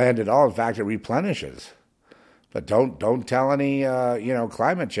hurt the land at all. In fact, it replenishes. But don't tell any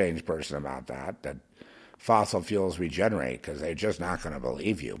climate change person about that fossil fuels regenerate, because they're just not going to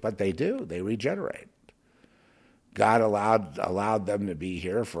believe you. But they do. They regenerate. God allowed them to be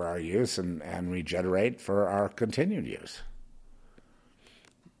here for our use and regenerate for our continued use.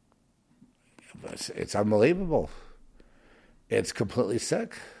 It's unbelievable. It's completely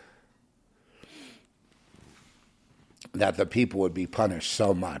sick that the people would be punished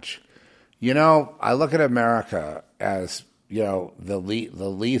so much. I look at America as, the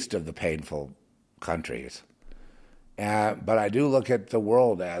least of the painful countries. But I do look at the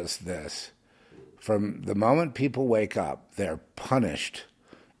world as this. From the moment people wake up, they're punished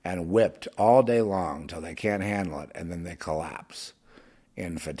and whipped all day long till they can't handle it, and then they collapse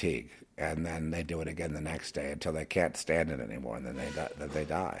in fatigue. And then they do it again the next day until they can't stand it anymore, and then they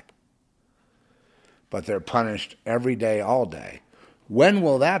die. But they're punished every day, all day. When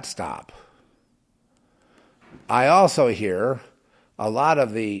will that stop? I also hear a lot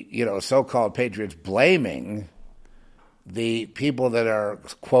of the, so-called patriots blaming the people that are,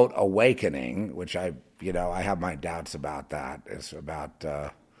 quote, awakening, which I have my doubts about that. It's about, I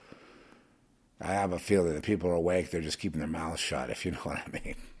have a feeling that people are awake, they're just keeping their mouths shut, if you know what I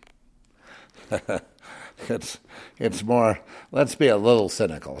mean. It's more, let's be a little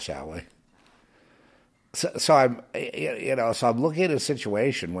cynical, shall we? So I'm looking at a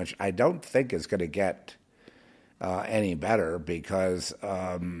situation which I don't think is going to get any better because,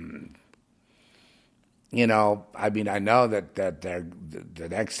 I know that the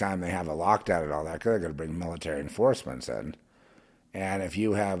next time they have a lockdown and all that, they're going to bring military enforcements in. And if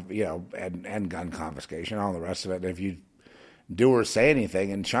you have, and gun confiscation, all the rest of it, if you do or say anything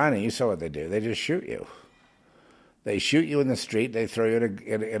in China, you saw what they do. They just shoot you. They shoot you in the street. They throw you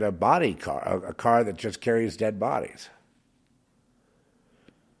in a body car, a car that just carries dead bodies.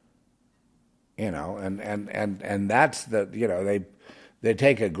 And that's the, they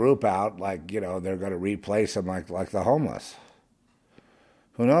take a group out like, they're going to replace them like the homeless.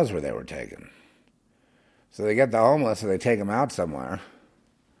 Who knows where they were taken? So they get the homeless and they take them out somewhere.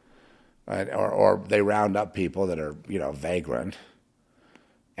 Right? Or they round up people that are, vagrant.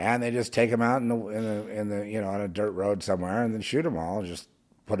 and they just take them out in the on a dirt road somewhere, and then shoot them all, just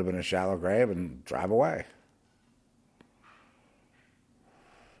put them in a shallow grave and drive away.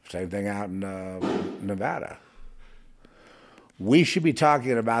 Same thing out in Nevada. We should be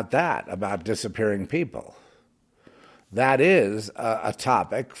talking about that, about disappearing people. That is a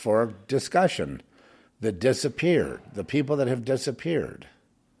topic for discussion. The disappeared, the people that have disappeared.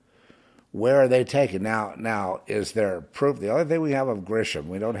 Where are they taken? Now, is there proof? The only thing we have of Grisham,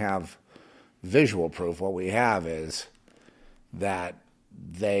 we don't have visual proof. What we have is that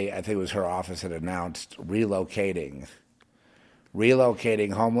I think it was her office had announced relocating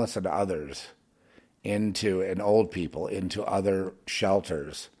homeless and others and old people into other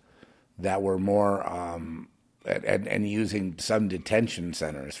shelters that were more, and using some detention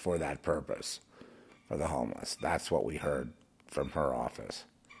centers for that purpose, for the homeless. That's what we heard from her office.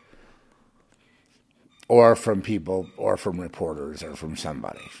 Or from people, or from reporters, or from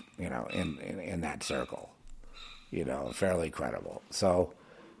somebody, in that circle, fairly credible. So,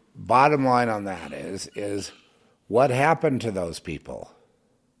 bottom line on that is what happened to those people?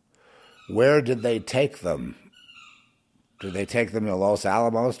 Where did they take them? Did they take them to Los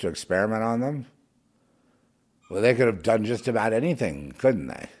Alamos to experiment on them? Well, they could have done just about anything, couldn't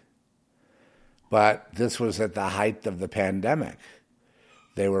they? But this was at the height of the pandemic.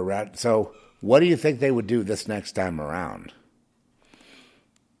 They were so. What do you think they would do this next time around?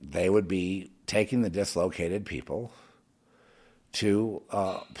 They would be taking the dislocated people to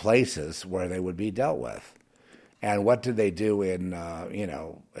places where they would be dealt with. And what did they do in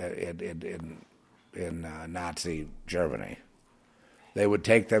Nazi Germany? They would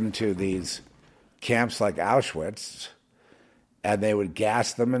take them to these camps like Auschwitz, and they would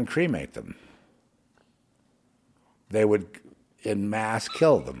gas them and cremate them. They would, en masse,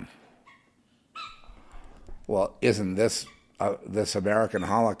 kill them. Well, isn't this American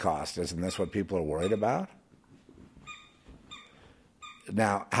Holocaust, isn't this what people are worried about?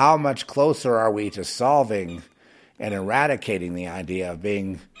 Now, how much closer are we to solving and eradicating the idea of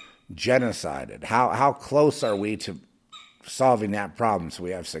being genocided? How close are we to solving that problem so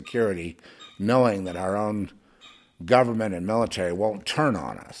we have security, knowing that our own government and military won't turn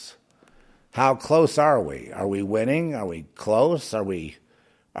on us? How close are we? Are we winning? Are we close? Are we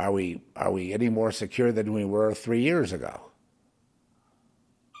any more secure than we were 3 years ago?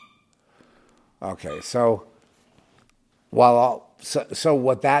 Okay, so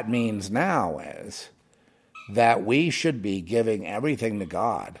what that means now is that we should be giving everything to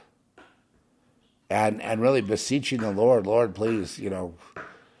God and really beseeching the Lord, please,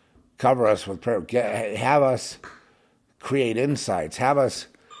 cover us with prayer. Have us create insights. Have us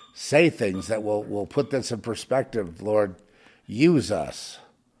say things that will put this in perspective. Lord, use us,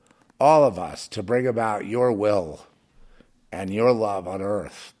 all of us, to bring about your will and your love on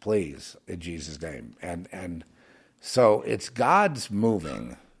earth, please, in Jesus' name. And so it's God's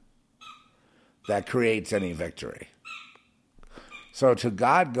moving that creates any victory. So to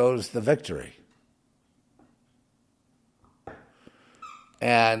God goes the victory.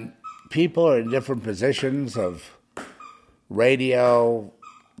 And people are in different positions of radio,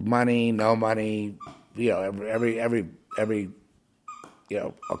 money, no money, every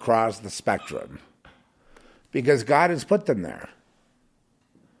across the spectrum, because God has put them there.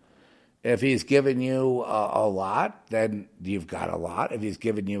 If he's given you a lot, then you've got a lot. If he's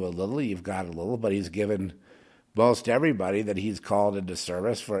given you a little, you've got a little. But he's given most everybody that he's called into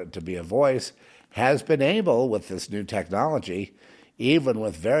service for it to be a voice has been able, with this new technology, even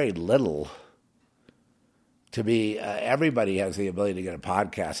with very little, to be, everybody has the ability to get a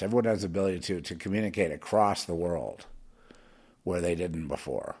podcast. Everyone has the ability to communicate across the world where they didn't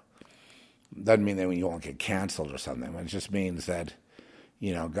before. Doesn't mean that you won't get canceled or something. It just means that,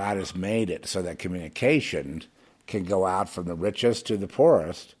 God has made it so that communication can go out from the richest to the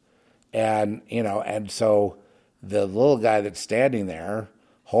poorest. And so the little guy that's standing there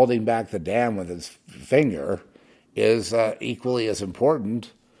holding back the dam with his finger is equally as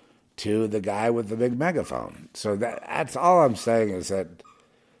important to the guy with the big megaphone. So that's all I'm saying, is that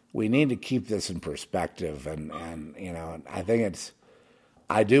we need to keep this in perspective. And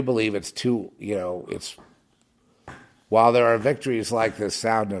I do believe it's too, while there are victories like this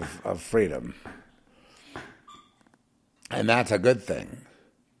sound of freedom, and that's a good thing,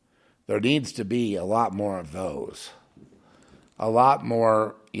 there needs to be a lot more of those, a lot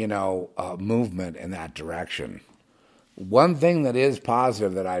more, movement in that direction. One thing that is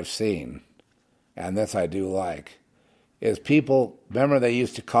positive that I've seen, and this I do like, is people, remember they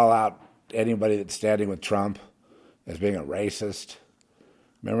used to call out anybody that's standing with Trump as being a racist?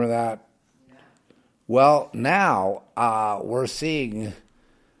 Remember that? Yeah. Well, now we're seeing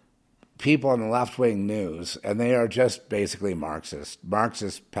people on the left-wing news, and they are just basically Marxist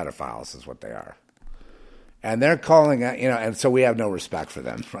pedophiles is what they are. And they're calling out, and so we have no respect for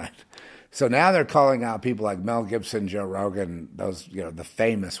them, right? So now they're calling out people like Mel Gibson, Joe Rogan, those, the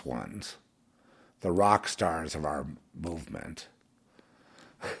famous ones, the rock stars of our movement.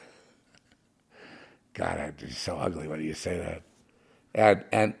 God, it's so ugly when you say that.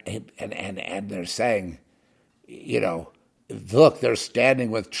 And they're saying, look, they're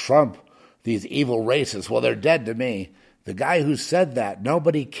standing with Trump, these evil racists. Well, they're dead to me. The guy who said that,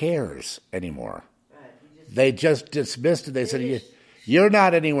 nobody cares anymore. They just dismissed it. They said, you're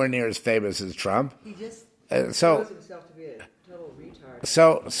not anywhere near as famous as Trump. He just shows himself to be a total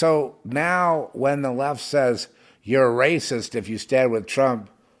retard. So now when the left says you're a racist if you stand with Trump,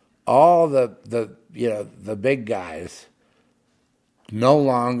 all the big guys no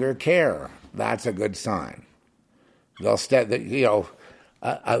longer care. That's a good sign. They'll stand.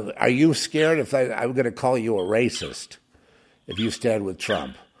 Are you scared if I'm going to call you a racist if you stand with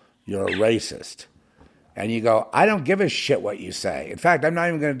Trump? You're a racist. And you go, I don't give a shit what you say. In fact, I'm not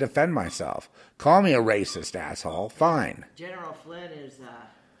even going to defend myself. Call me a racist, asshole. Fine. General Flynn is,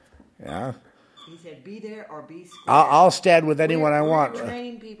 yeah. He said, be there or be square. I'll stand with anyone I want. We're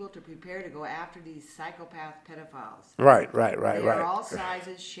training people to prepare to go after these psychopath pedophiles. Right. They are all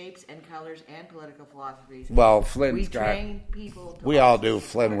sizes, shapes, and colors, and political philosophies. Well, Flynn's got... We train people to... We all do.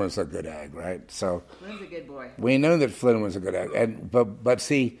 Flynn was a good egg, right? So Flynn's a good boy. We knew that Flynn was a good egg. But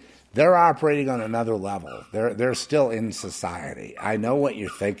see, they're operating on another level. They're still in society. I know what you're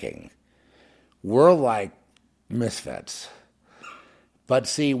thinking. We're like misfits. But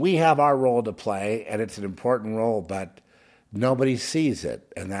see, we have our role to play, and it's an important role, but nobody sees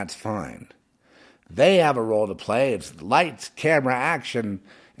it, and that's fine. They have a role to play. It's lights, camera, action,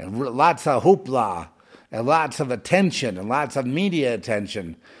 and lots of hoopla, and lots of attention, and lots of media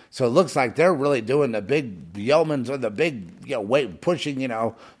attention. So it looks like they're really doing the big yeomans or the big weight, pushing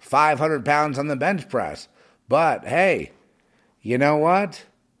 500 pounds on the bench press. But hey, you know what?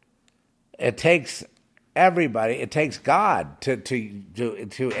 It takes everybody. It takes God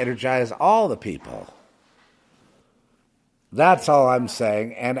to energize all the people. That's all I'm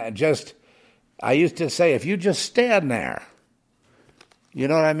saying. And I used to say, if you just stand there, you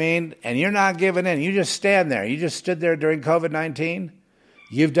know what I mean? And you're not giving in. You just stand there. You just stood there during COVID-19.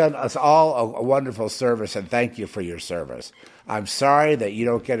 You've done us all a wonderful service, and thank you for your service. I'm sorry that you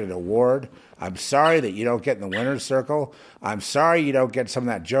don't get an award. I'm sorry that you don't get in the winner's circle. I'm sorry you don't get some of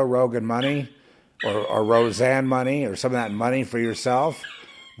that Joe Rogan money or Roseanne money or some of that money for yourself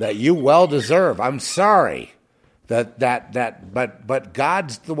that you well deserve. I'm sorry but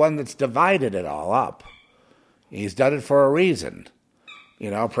God's the one that's divided it all up. He's done it for a reason.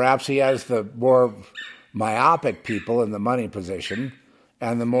 Perhaps he has the more myopic people in the money position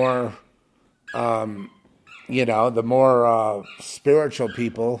and the more, the more spiritual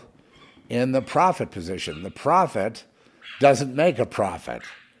people in the prophet position. The prophet doesn't make a profit.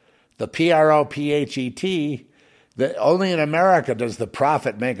 The prophet, only in America does the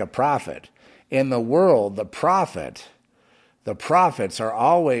prophet make a profit. In the world, the prophets are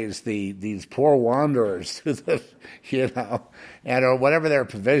always these poor wanderers, and or whatever their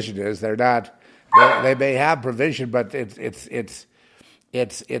provision is. They're not. They may have provision, but it's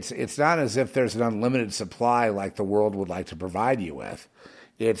not as if there's an unlimited supply like the world would like to provide you with.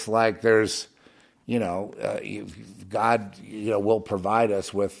 It's like there's, God, will provide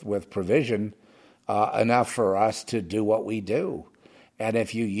us with provision enough for us to do what we do. And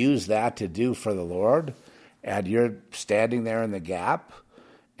if you use that to do for the Lord, and you're standing there in the gap,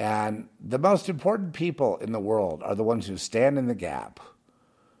 and the most important people in the world are the ones who stand in the gap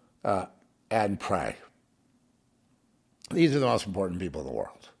and pray. These are the most important people in the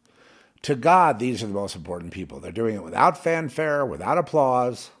world. To God, these are the most important people. They're doing it without fanfare, without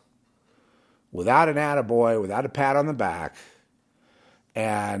applause, without an attaboy, without a pat on the back.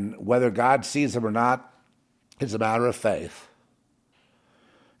 And whether God sees them or not is a matter of faith.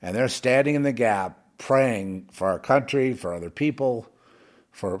 And they're standing in the gap, praying for our country, for other people,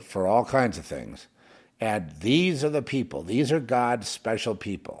 for all kinds of things. And these are the people. These are God's special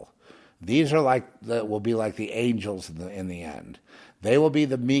people. These are will be like the angels in the end. They will be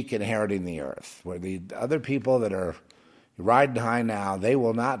the meek inheriting the earth. Where the other people that are riding high now, they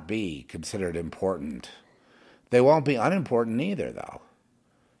will not be considered important. They won't be unimportant either, though.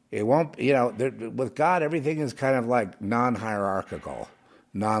 It won't, with God, everything is kind of like non-hierarchical,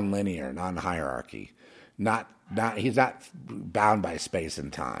 non-linear, non-hierarchy. He's not bound by space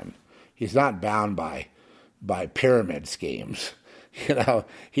and time. He's not bound by pyramid schemes.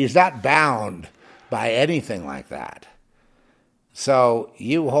 He's not bound by anything like that. So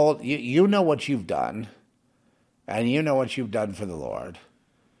you know what you've done, and you know what you've done for the Lord,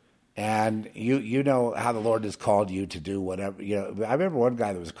 and you know how the Lord has called you to do whatever. I remember one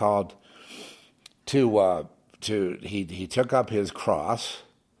guy that was called he took up his cross,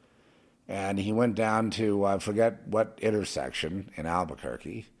 and he went down to I forget what intersection in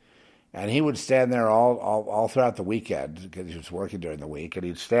Albuquerque, and he would stand there all throughout the weekend because he was working during the week, and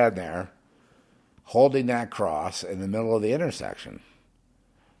he'd stand there holding that cross in the middle of the intersection.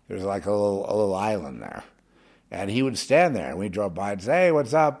 There's like a little island there. And he would stand there, and we drove by and say, "Hey,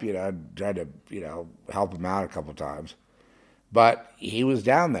 what's up?" I'd tried to, help him out a couple times. But he was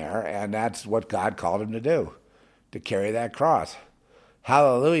down there, and that's what God called him to do, to carry that cross.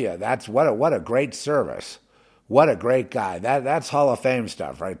 Hallelujah. That's what a great service. What a great guy. That's Hall of Fame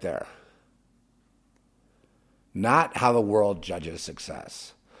stuff right there. Not how the world judges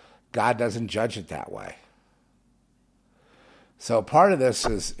success. God doesn't judge it that way. So part of this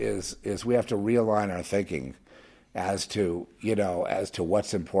is we have to realign our thinking as to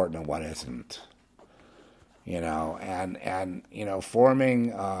what's important and what isn't. And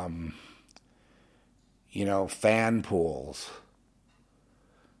forming fan pools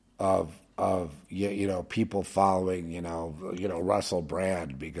of people following Russell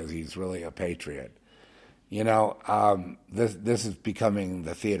Brand because he's really a patriot. This is becoming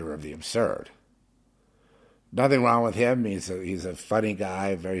the theater of the absurd. Nothing wrong with him. He's a funny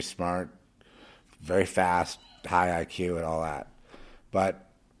guy, very smart, very fast, high IQ, and all that. But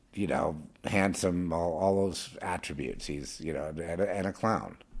handsome, all those attributes. He's and a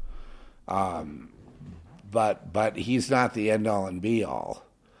clown. But he's not the end all and be all.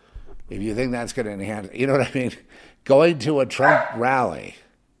 If you think that's going to enhance, you know what I mean? Going to a Trump rally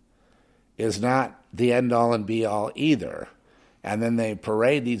is not the end all and be all either. And then they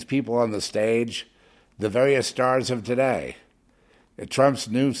parade these people on the stage, the various stars of today. Trump's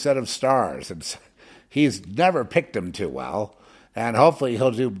new set of stars. And he's never picked them too well, and hopefully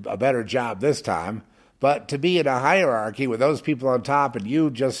he'll do a better job this time. But to be in a hierarchy with those people on top and you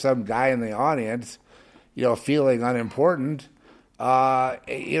just some guy in the audience, feeling unimportant,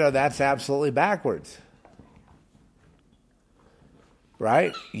 that's absolutely backwards.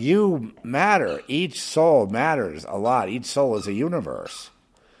 Right? You matter. Each soul matters a lot. Each soul is a universe.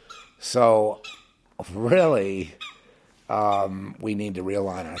 So, really, we need to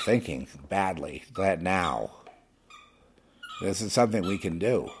realign our thinking badly. That now. This is something we can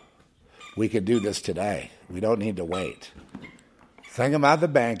do. We could do this today. We don't need to wait. Think about the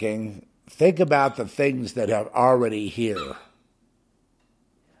banking. Think about the things that are already here.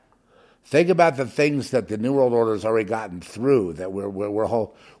 Think about the things that the New World Order has already gotten through, that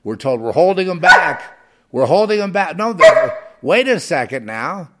we're told we're holding them back. We're holding them back. No, wait a second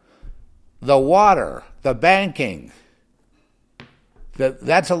now. The water, the banking,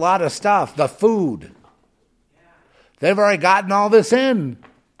 that's a lot of stuff. The food. They've already gotten all this in.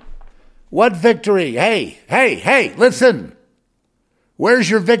 What victory? Hey, listen. Where's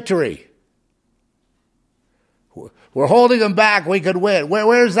your victory? We're holding them back. We could win.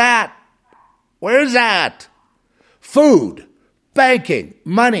 Where's that? Where's that? Food, banking,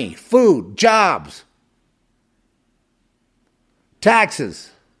 money, food, jobs, taxes,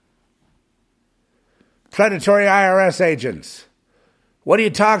 predatory IRS agents. What are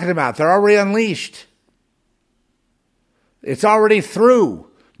you talking about? They're already unleashed. It's already through.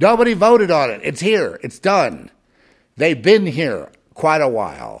 Nobody voted on it. It's here. It's done. They've been here quite a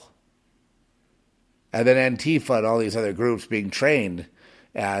while. And then Antifa and all these other groups being trained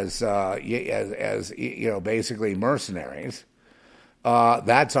as basically mercenaries.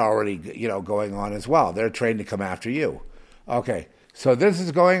 That's already going on as well. They're trained to come after you. Okay, so this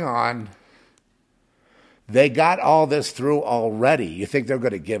is going on. They got all this through already. You think they're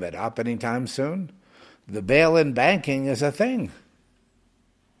going to give it up anytime soon? The bail-in banking is a thing.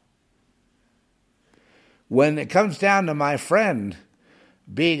 When it comes down to my friend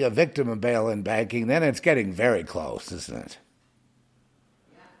being a victim of bail-in banking, then it's getting very close, isn't it?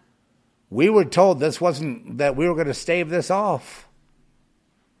 We were told that we were going to stave this off.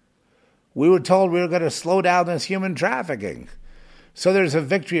 We were told we were going to slow down this human trafficking. So there's a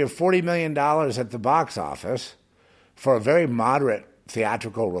victory of $40 million at the box office for a very moderate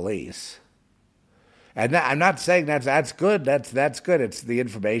theatrical release. And I'm not saying that's good. That's good. It's the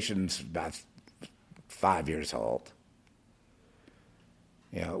information's about 5 years old.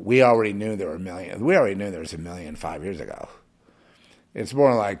 We already knew there were a million. We already knew there was a million 5 years ago. It's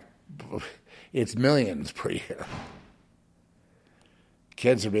more like it's millions per year.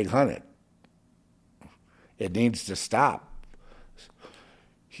 Kids are being hunted. It needs to stop.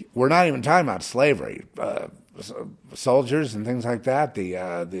 We're not even talking about slavery. soldiers and things like that,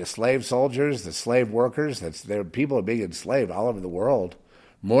 the slave soldiers, the slave workers. People are being enslaved all over the world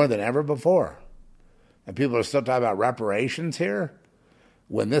more than ever before, and people are still talking about reparations here.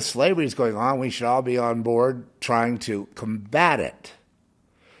 When this slavery is going on, we should all be on board trying to combat it.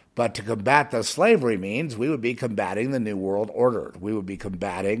 But to combat the slavery means we would be combating the New World Order. We would be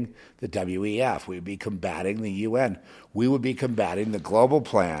combating the WEF. We would be combating the UN. We would be combating the global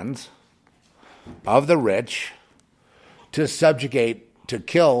plans of the rich to subjugate, to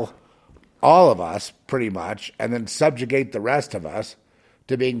kill all of us, pretty much, and then subjugate the rest of us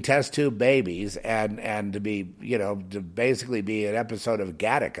to being test tube babies and to be, to basically be an episode of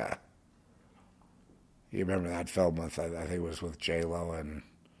Gattaca. You remember that film with, I think it was with J-Lo and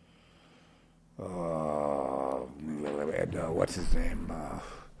what's his name?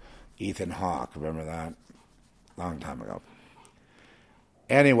 Ethan Hawke. Remember that? Long time ago.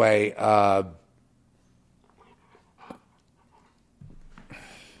 Anyway,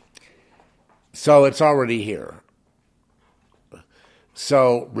 so it's already here.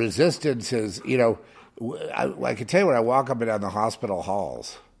 So resistance is, I can tell you when I walk up and down the hospital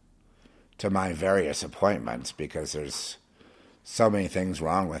halls to my various appointments, because there's so many things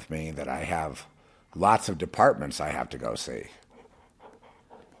wrong with me that I have lots of departments I have to go see.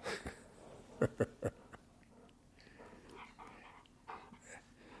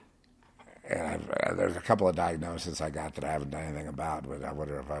 And there's a couple of diagnoses I got that I haven't done anything about, but I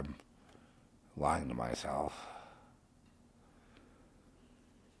wonder if I'm lying to myself.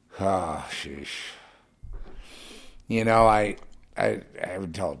 Oh, sheesh. I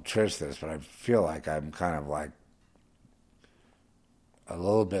haven't told Trish this, but I feel like I'm kind of like a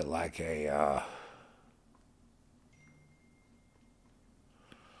little bit like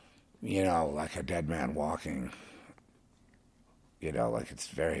like a dead man walking. Like it's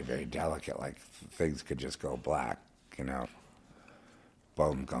very, very delicate, like things could just go black,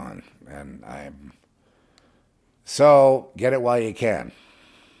 boom, gone. And so get it while you can.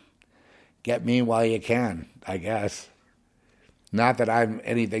 Get me while you can, I guess. Not that I'm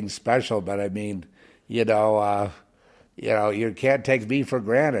anything special, but I mean, you can't take me for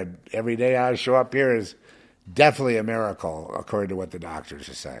granted. Every day I show up here is definitely a miracle, according to what the doctors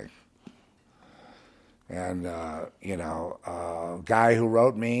are saying. And, a guy who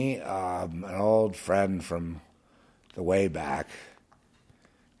wrote me, an old friend from the way back,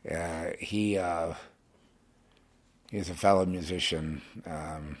 he's a fellow musician,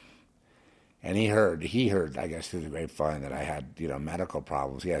 and he heard, I guess, through the grapevine that I had, medical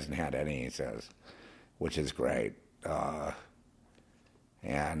problems. He hasn't had any, he says, which is great. I'm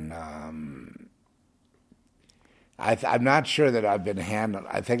not sure that I've been handled.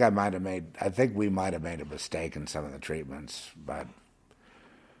 I think we might have made a mistake in some of the treatments, but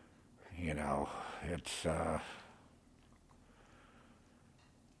it's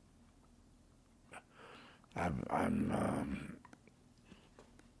I'm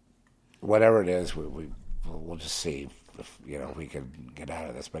whatever it is, we'll just see if we can get out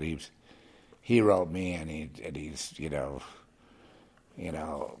of this. But he wrote me, and he's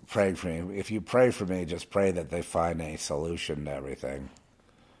praying for me. If you pray for me, just pray that they find a solution to everything.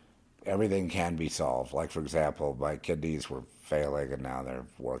 Everything can be solved. Like, for example, my kidneys were failing, and now they're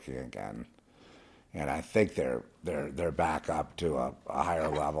working again. And I think they're back up to a higher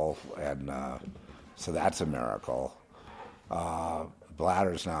level, and so that's a miracle.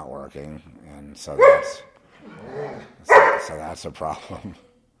 Bladder's not working, and so that's a problem.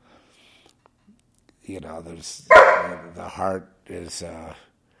 There's the heart is. I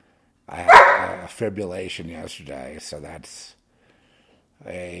had a fibrillation yesterday, so that's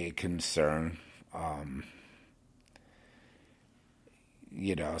a concern.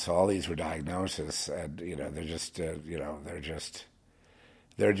 So all these were diagnoses, and they're just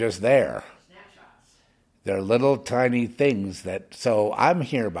there. Snapshots. They're little tiny things that. So I'm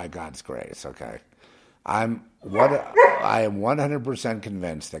here by God's grace. Okay, I am 100%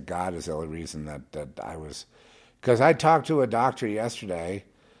 convinced that God is the only reason that I was, because I talked to a doctor yesterday,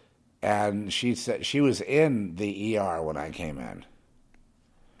 and she said she was in the ER when I came in.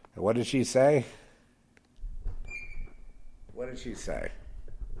 What did she say? What did she say?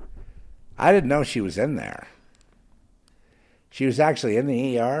 I didn't know she was in there. She was actually in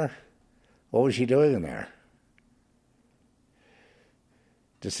the ER? What was she doing in there?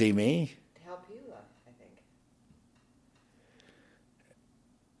 To see me? To help you, I think.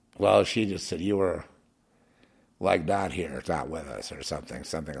 Well, she just said you were, like, not here, not with us, or something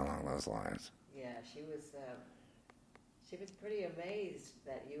along those lines. Yeah, she was pretty amazed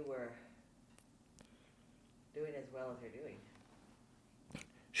that you were doing as well as you're doing.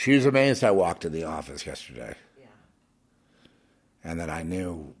 She was amazed I walked in the office yesterday. Yeah. And that I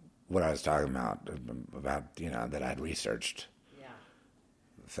knew what I was talking about, that I'd researched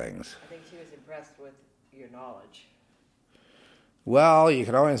things. I think she was impressed with your knowledge. Well, you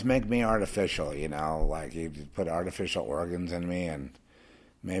can always make me artificial, like you put artificial organs in me and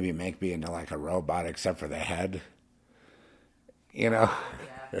maybe make me into like a robot except for the head, Yeah.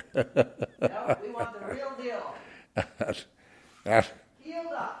 No, we want the real deal.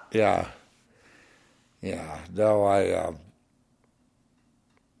 Healed up. Yeah. No,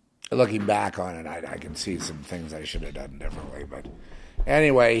 looking back on it, I can see some things I should have done differently. But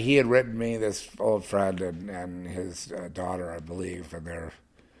anyway, he had written me, this old friend and his daughter, I believe, and they're,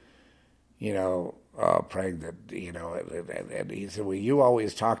 pregnant, and he said, well, you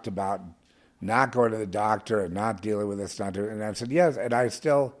always talked about not going to the doctor and not dealing with this, not doing, and I said, yes, and I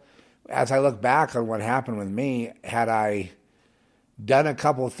still, as I look back on what happened with me, had I done a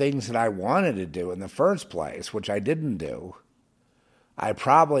couple of things that I wanted to do in the first place, which I didn't do,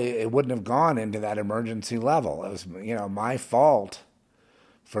 it wouldn't have gone into that emergency level. It was, my fault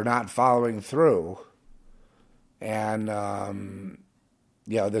for not following through. And,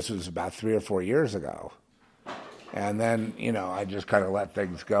 this was about 3 or 4 years ago. And then, I just kind of let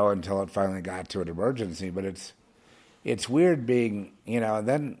things go until it finally got to an emergency. But it's weird being, and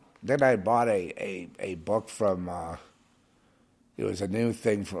then I bought a book from, it was a new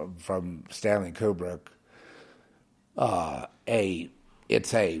thing from Stanley Kubrick.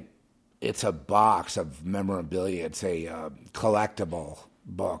 It's a box of memorabilia. It's a collectible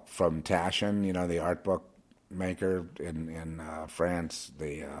book from Taschen, the art book maker in France.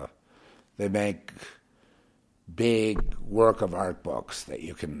 They make big work of art books that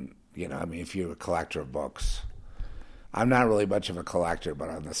you can, if you're a collector of books. I'm not really much of a collector, but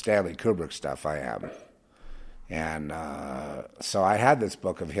on the Stanley Kubrick stuff I am. And so I had this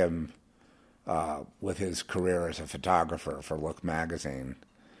book of him with his career as a photographer for Look magazine.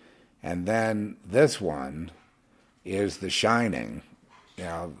 And then this one is The Shining,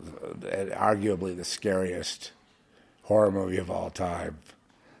 arguably the scariest horror movie of all time.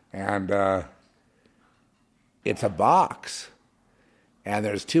 And it's a box. And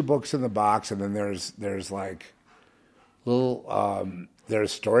there's 2 books in the box, and then there's like little,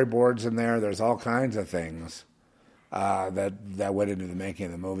 there's storyboards in there. There's all kinds of things that went into the making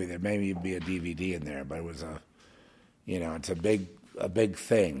of the movie. There may even be a DVD in there, but it was it's a big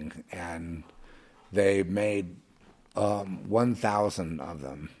thing, and they made 1,000 of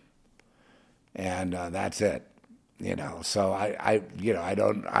them, and that's it. So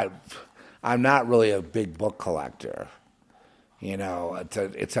I'm not really a big book collector.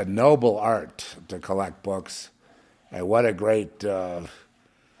 It's a noble art to collect books, and what a great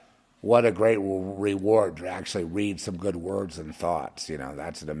reward to actually read some good words and thoughts.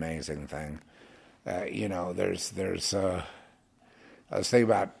 That's an amazing thing. I was thinking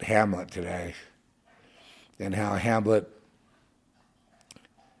about Hamlet today, and how Hamlet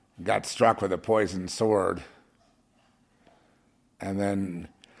got struck with a poisoned sword, and then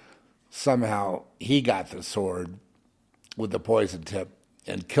somehow he got the sword with the poison tip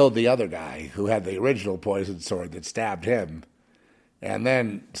and killed the other guy who had the original poisoned sword that stabbed him. And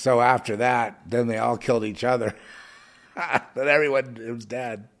then, so after that, then they all killed each other. Then everyone was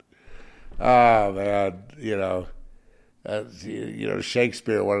dead. Oh, man,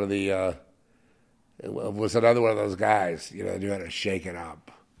 Shakespeare, one of the, was another one of those guys, knew how to shake it up.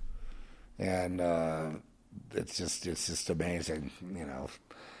 And it's just amazing,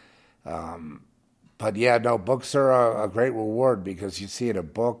 But yeah, no, books are a great reward, because you see in a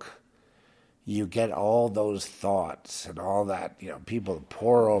book, you get all those thoughts and all that, people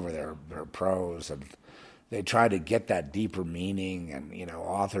pour over their prose, and they try to get that deeper meaning, and,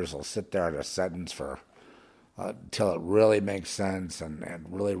 authors will sit there in a sentence for till it really makes sense and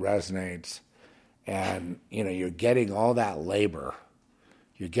really resonates. And, you're getting all that labor.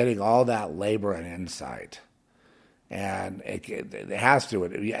 You're getting all that labor and insight. And it has to,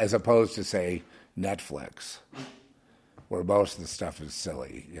 as opposed to, say, Netflix, where most of the stuff is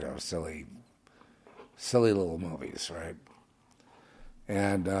silly, silly little movies, right?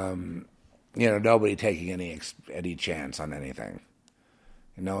 And, nobody taking any chance on anything.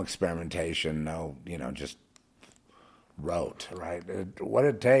 No experimentation, no, just wrote, right? What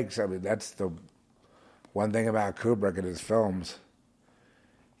it takes, that's the one thing about Kubrick and his films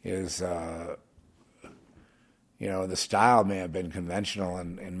is, the style may have been conventional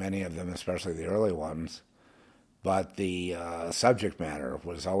in many of them, especially the early ones, but the subject matter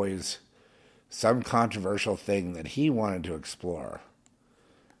was always some controversial thing that he wanted to explore.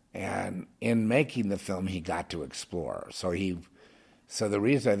 And in making the film, he got to explore. So he So the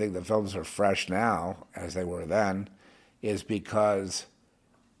reason I think the films are fresh now, as they were then, is because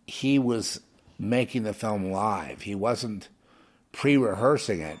he was making the film live. He wasn't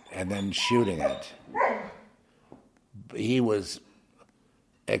pre-rehearsing it and then shooting it. He was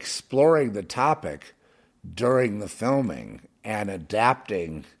exploring the topic during the filming and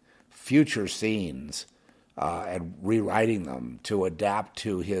adapting future scenes and rewriting them to adapt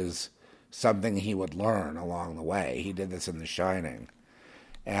to his something he would learn along the way. He did this in The Shining.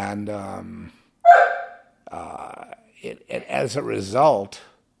 And as a result,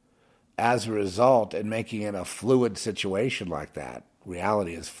 in making it a fluid situation like that,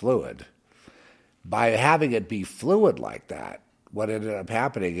 reality is fluid. By having it be fluid like that, what ended up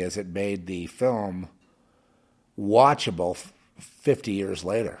happening is it made the film watchable 50 years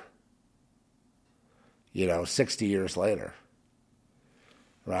later. 60 years later.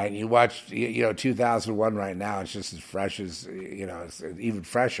 Right? You watch, 2001 right now, it's just as fresh as, it's even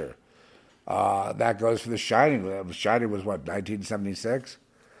fresher. That goes for The Shining. The Shining was, 1976?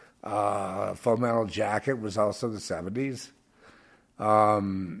 Full Metal Jacket was also the 70s. A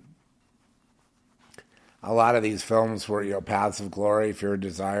lot of these films were, Paths of Glory, Fear and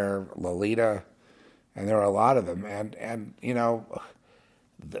Desire, Lolita, and there are a lot of them. And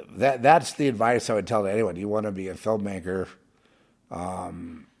that's the advice I would tell to anyone. You want to be a filmmaker,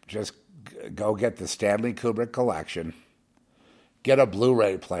 just go get the Stanley Kubrick collection, get a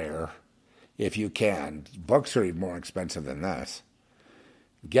Blu-ray player if you can. Books are even more expensive than this.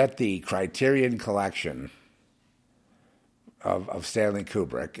 Get the Criterion collection of Stanley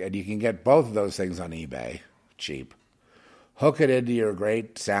Kubrick, and you can get both of those things on eBay, cheap. Hook it into your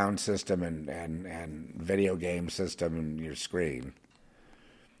great sound system and video game system and your screen.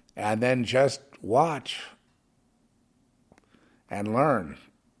 And then just watch and learn.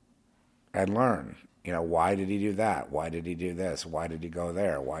 And learn. Why did he do that? Why did he do this? Why did he go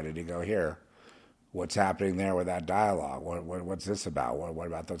there? Why did he go here? What's happening there with that dialogue? What's this about? What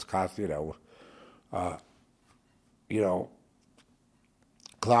about those costumes?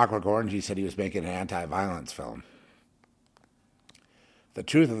 Clockwork Orange, he said he was making an anti-violence film. The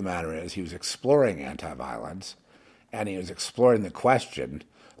truth of the matter is he was exploring anti-violence, and he was exploring the question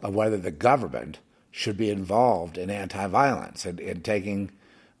of whether the government should be involved in anti-violence, in taking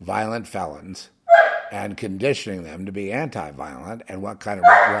violent felons and conditioning them to be anti-violent, and what kind of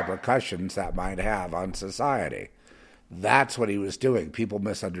repercussions that might have on society. That's what he was doing. People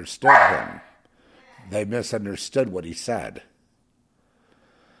misunderstood him. They misunderstood what he said.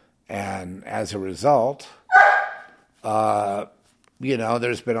 And as a result, there's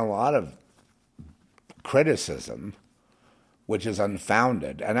been a lot of criticism, which is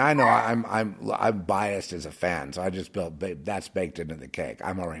unfounded. And I know I'm biased as a fan, so I just that's baked into the cake.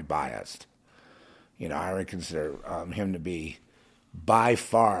 I'm already biased. I already consider him to be by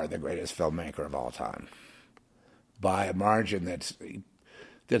far the greatest filmmaker of all time, by a margin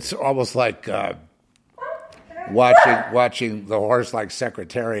that's almost like watching the horse-like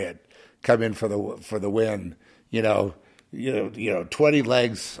Secretariat come in for the win. 20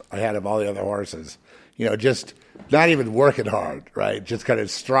 legs ahead of all the other horses. Just not even working hard, right? Just kind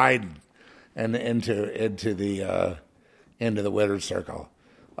of striding and into the winner's circle.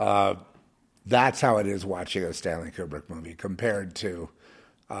 That's how it is watching a Stanley Kubrick movie compared to,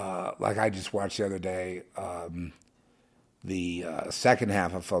 like I just watched the other day, the second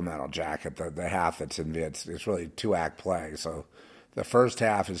half of Full Metal Jacket, the half that's in Vietnam. It's really a 2-act play. So the first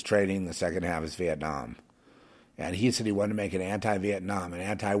half is training, the second half is Vietnam. And he said he wanted to make an anti-Vietnam, an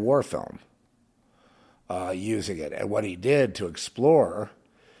anti-war film using it. And what he did to explore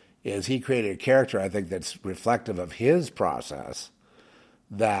is he created a character, I think, that's reflective of his process,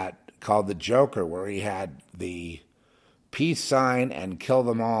 that called the Joker, where he had the peace sign and kill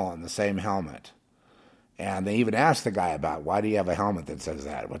them all in the same helmet. And they even asked the guy about, why do you have a helmet that says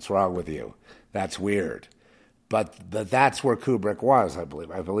that? What's wrong with you? That's weird. But that's where Kubrick was, I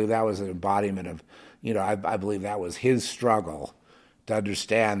believe. I believe that was an embodiment of, I believe that was his struggle to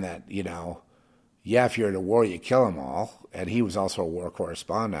understand that, if you're in a war, you kill them all. And he was also a war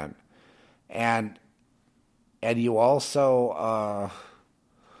correspondent. And you also,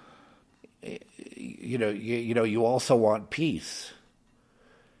 you also want peace.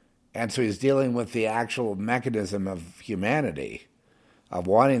 And so he's dealing with the actual mechanism of humanity, of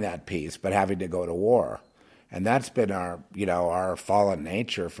wanting that peace, but having to go to war. And that's been our fallen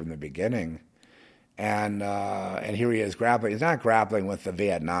nature from the beginning. And here he is grappling. He's not grappling with the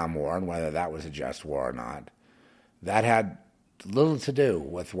Vietnam War and whether that was a just war or not. That had little to do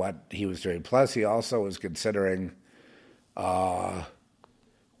with what he was doing. Plus, he also was considering, what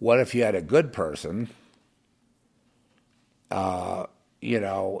if you had a good person he had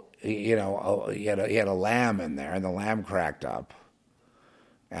a lamb in there, and the lamb cracked up,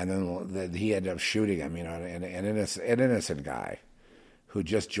 and then he ended up shooting him. An innocent guy who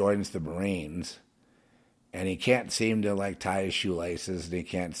just joins the Marines, and he can't seem to like tie his shoelaces, and he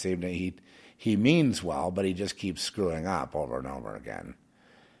can't seem to he means well, but he just keeps screwing up over and over again.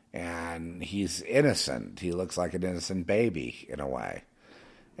 And he's innocent. He looks like an innocent baby in a way.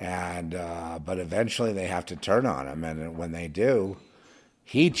 And but eventually they have to turn on him, and when they do,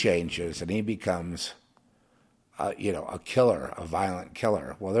 he changes and he becomes, a killer, a violent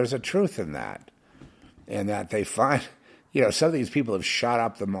killer. Well, there's a truth in that they find, some of these people have shot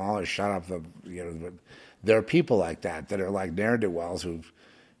up the mall or shot up there are people like that are like ne'er-do-wells who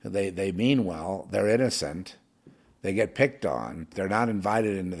they mean well, they're innocent, they get picked on, they're not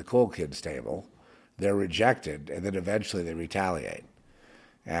invited into the cool kids table, they're rejected, and then eventually they retaliate.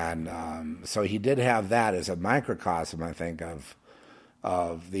 And so he did have that as a microcosm, I think, of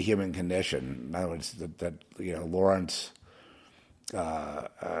the human condition. In other words, that Lawrence,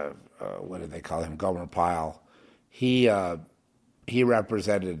 what did they call him, Gomer Pyle, he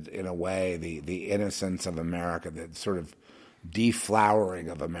represented in a way the innocence of America, the sort of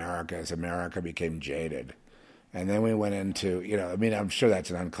deflowering of America as America became jaded. And then we went into, I'm sure that's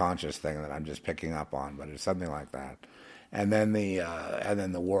an unconscious thing that I'm just picking up on, but it's something like that. And then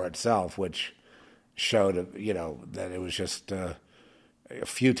the war itself, which showed, that it was just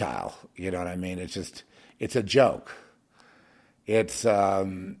futile. You know what I mean? It's a joke. It's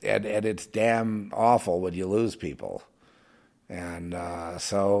and it's damn awful when you lose people. And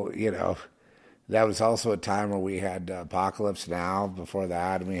so that was also a time where we had Apocalypse Now before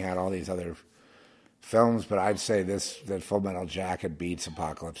that, and we had all these other films. But I'd say that Full Metal Jacket beats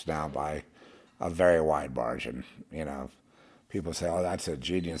Apocalypse Now by a very wide margin. People say, "Oh, that's a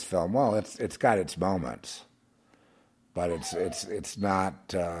genius film." Well, it's got its moments, but it's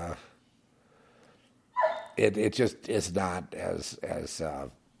not. It just is not as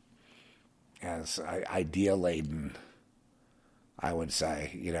idea laden. I would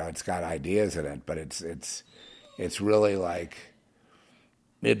say, it's got ideas in it, but it's really like,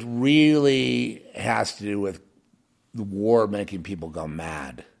 it really has to do with the war making people go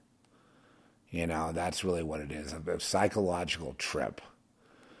mad. That's really what it is, a psychological trip.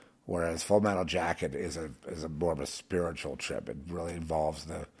 Whereas Full Metal Jacket is a more of a spiritual trip. It really involves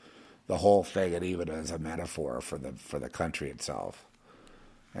the whole thing, and even as a metaphor for the country itself,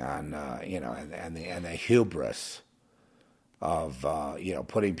 and and the hubris of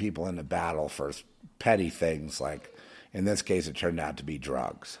putting people into battle for petty things, like in this case it turned out to be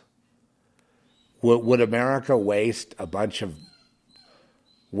drugs. Would America waste a bunch of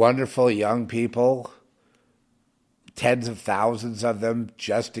wonderful young people, tens of thousands of them,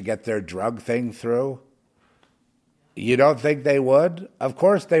 just to get their drug thing through? You don't think they would? Of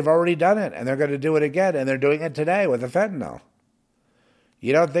course, they've already done it, and they're going to do it again, and they're doing it today with the fentanyl.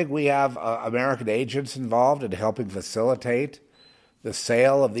 You don't think we have American agents involved in helping facilitate the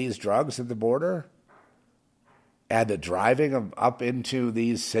sale of these drugs at the border and the driving them up into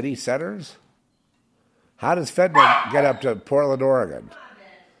these city centers? How does fentanyl get up to Portland, Oregon?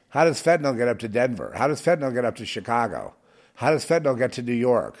 How does fentanyl get up to Denver? How does fentanyl get up to Chicago? How does fentanyl get to New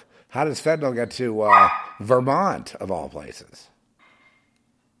York? How does fentanyl get to Vermont, of all places?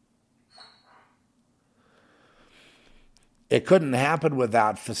 It couldn't happen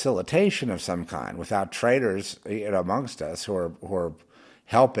without facilitation of some kind, without traders amongst us who are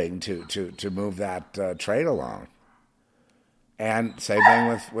helping to move that trade along. And same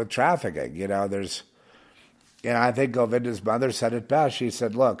thing with trafficking. I think Govinda's mother said it best. She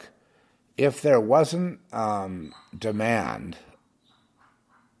said, "Look, if there wasn't demand,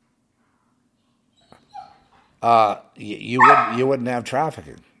 you wouldn't have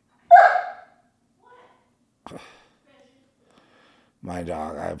trafficking." My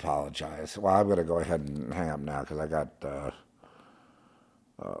dog, I apologize. Well, I'm going to go ahead and hang up now because I got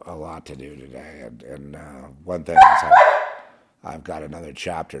a lot to do today. And one thing is I've got another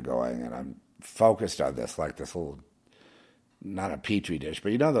chapter going, and I'm focused on this, like this little, not a petri dish,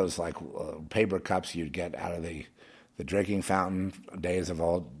 but those like paper cups you'd get out of the drinking fountain days of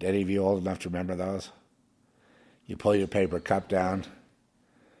old. Any of you old enough to remember those? You pull your paper cup down.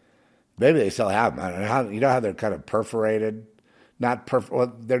 Maybe they still have them. I don't know how, how they're kind of perforated.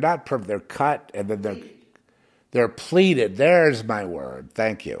 Well, they're not perfect. They're cut, and then they're pleated. There's my word.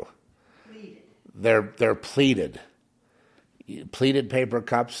 Thank you. Pleated. They're pleated. Pleated paper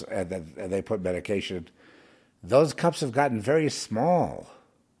cups, and they put medication. Those cups have gotten very small.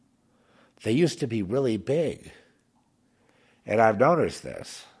 They used to be really big, and I've noticed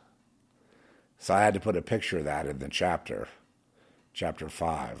this. So I had to put a picture of that in the chapter, chapter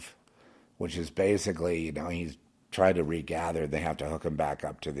 5, which is basically, he's trying to regather. They have to hook him back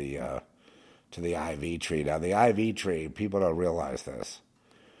up to the IV tree. Now, the IV tree, people don't realize this.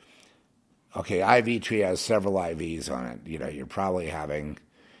 Okay, IV tree has several IVs on it. You're probably having,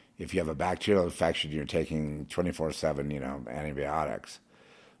 if you have a bacterial infection, you're taking 24/7, antibiotics.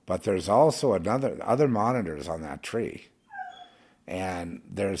 But there's also other monitors on that tree, and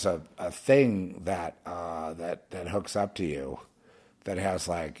there's a thing that hooks up to you that has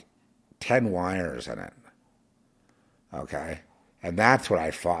like 10 wires in it. Okay, and that's what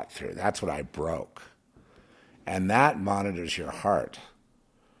I fought through. That's what I broke, and that monitors your heart,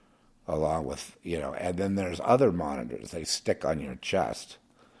 along with And then there's other monitors they stick on your chest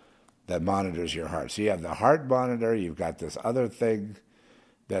that monitors your heart. So you have the heart monitor. You've got this other thing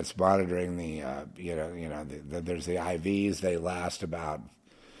that's monitoring there's the IVs. They last about,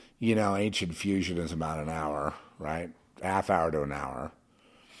 each infusion is about an hour, right? Half hour to an hour.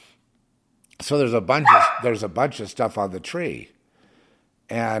 So there's a bunch of stuff on the tree.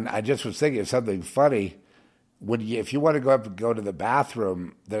 And I just was thinking of something funny. If you want to go to the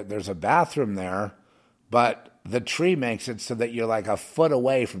bathroom, there's a bathroom there, but the tree makes it so that you're like a foot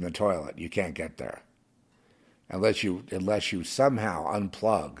away from the toilet. You can't get there. Unless you somehow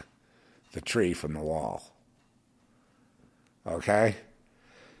unplug the tree from the wall. Okay?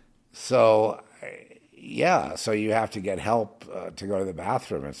 So, yeah, so you have to get help to go to the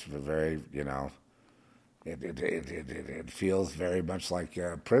bathroom. It's very, it feels very much like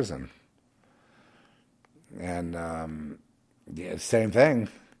prison. And same thing.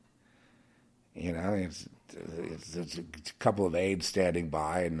 It's a couple of aides standing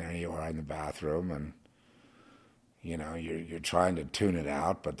by, and there you are in the bathroom, and you're trying to tune it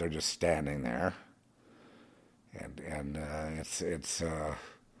out, but they're just standing there, and it's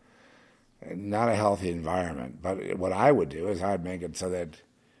not a healthy environment. But what I would do is I'd make it so that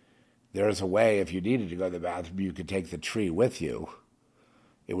there's a way, if you needed to go to the bathroom, you could take the tree with you.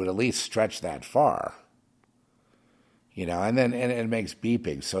 It would at least stretch that far, and then it makes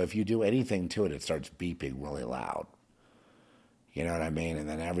beeping. So if you do anything to it, it starts beeping really loud. You know what I mean? And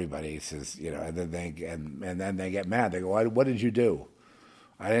then everybody says, and then they get mad. They go, "What did you do?"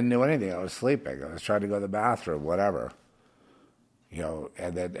 I didn't do anything. I was sleeping. I was trying to go to the bathroom, whatever.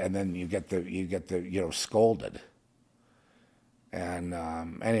 And then you get the scolded. And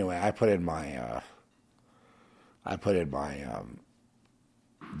anyway, I put in my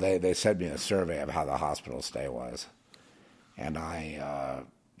they sent me a survey of how the hospital stay was, and I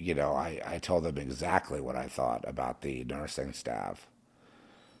told them exactly what I thought about the nursing staff.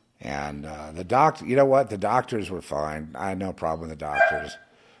 And the doctor, the doctors were fine. I had no problem with the doctors.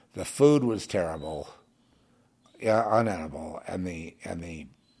 The food was terrible, unedible, and the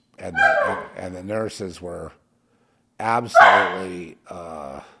nurses were absolutely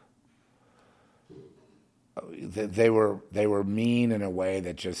they were mean in a way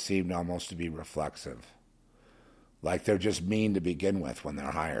that just seemed almost to be reflexive. Like they're just mean to begin with when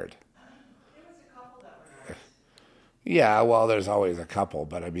they're hired. There was a couple that were nice. Yeah, well, there's always a couple,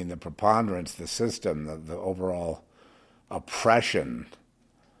 but I mean the preponderance, the system, the overall oppression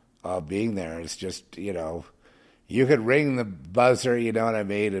of being there is just, you could ring the buzzer, you know what I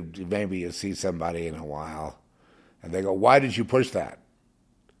mean, and maybe you see somebody in a while, and they go, "Why did you push that?"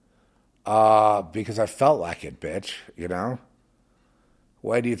 Because I felt like it, bitch,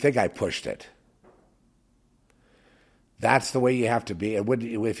 Why do you think I pushed it? That's the way you have to be. And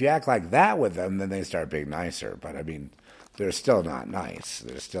if you act like that with them, then they start being nicer. But I mean, they're still not nice.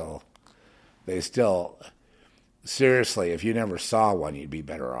 They still, seriously, if you never saw one, you'd be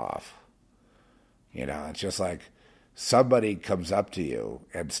better off. It's just like somebody comes up to you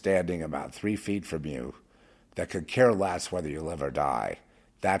and standing about 3 feet from you that could care less whether you live or die.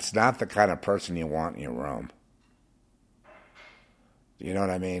 That's not the kind of person you want in your room. You know what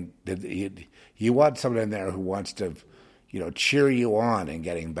I mean? You want someone in there who wants to, cheer you on in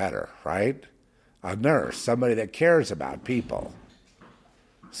getting better, right? A nurse, somebody that cares about people.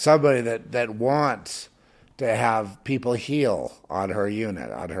 Somebody that wants to have people heal on her unit,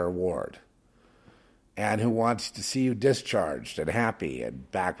 on her ward. And who wants to see you discharged and happy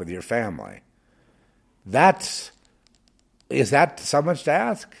and back with your family. Is that so much to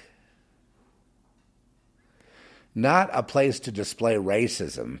ask? Not a place to display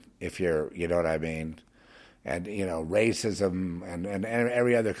racism, if you know what I mean, and racism and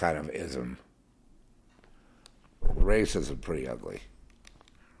every other kind of ism. Racism pretty ugly.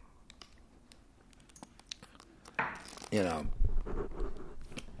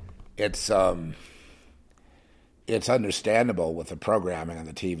 It's understandable with the programming on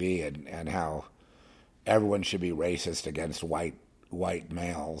the TV and how everyone should be racist against white white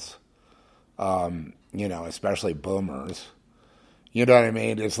males, especially boomers. You know what I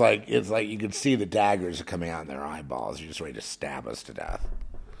mean? It's like you can see the daggers coming out in their eyeballs. You're just ready to stab us to death.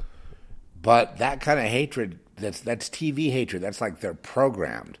 But that kind of hatred, that's TV hatred. That's like they're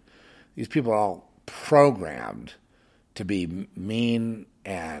programmed. These people are all programmed to be mean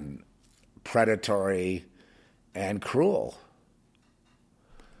and predatory and cruel.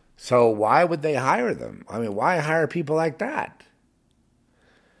 So why would they hire them? I mean, why hire people like that?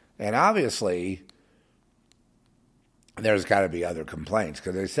 And obviously, there's got to be other complaints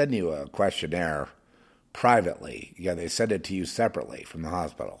because they send you a questionnaire privately. Yeah, they send it to you separately from the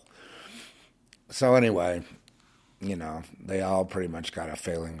hospital. So anyway, they all pretty much got a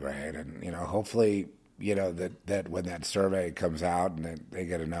failing grade. And, hopefully, that when that survey comes out and they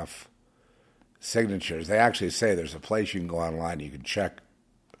get enough signatures, they actually say there's a place you can go online, you can check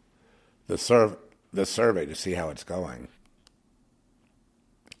the survey to see how it's going.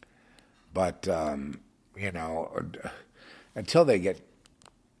 But, until they get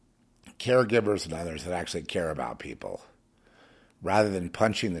caregivers and others that actually care about people, rather than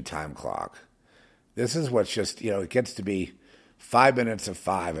punching the time clock, this is what's just, it gets to be 5 minutes of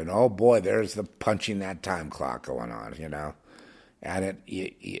 5, and oh boy, there's the punching that time clock going on, and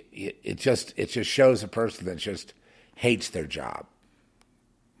it just shows a person that just hates their job.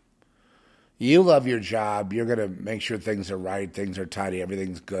 You love your job. You're going to make sure things are right, things are tidy,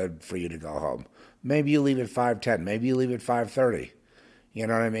 everything's good for you to go home. Maybe you leave at 5:10. Maybe you leave at 5:30. You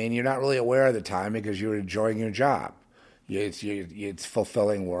know what I mean? You're not really aware of the time because you're enjoying your job. It's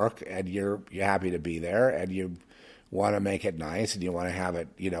fulfilling work, and you're happy to be there, and you want to make it nice, and you want to have it,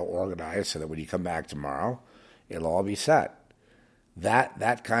 organized so that when you come back tomorrow, it'll all be set.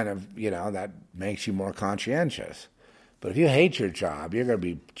 That kind of, that makes you more conscientious. But if you hate your job, you're going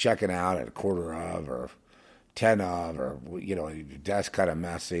to be checking out at 1:15 or 10 of, or, your desk kind of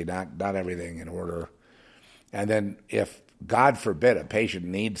messy, not everything in order. And then if, God forbid, a patient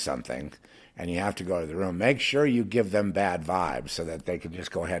needs something and you have to go to the room, make sure you give them bad vibes so that they can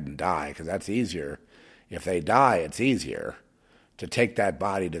just go ahead and die, because that's easier. If they die, it's easier to take that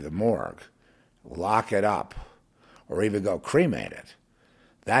body to the morgue, lock it up, or even go cremate it.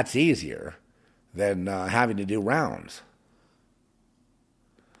 That's easier than having to do rounds.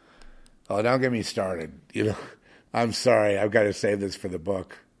 Oh, don't get me started. I'm sorry. I've got to save this for the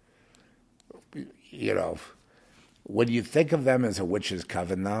book. When you think of them as a witch's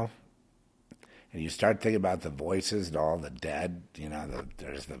coven, though, and you start thinking about the voices and all the dead,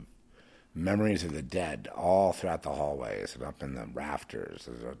 there's the memories of the dead all throughout the hallways and up in the rafters,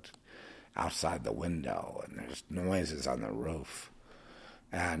 outside the window, and there's noises on the roof.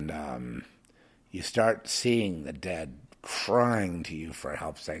 And you start seeing the dead crying to you for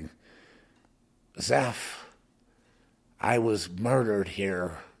help, saying, Zeph, I was murdered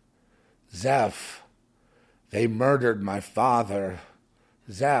here. Zeph, they murdered my father.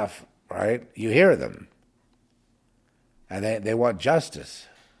 Zeph, right? You hear them. And they want justice.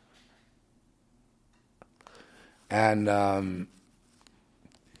 And, after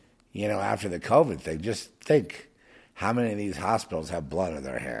the COVID thing, just think how many of these hospitals have blood on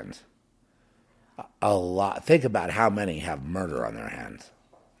their hands. A lot. Think about how many have murder on their hands.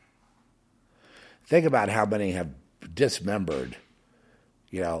 Think about how many have dismembered,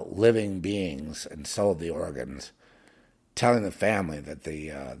 living beings and sold the organs, telling the family that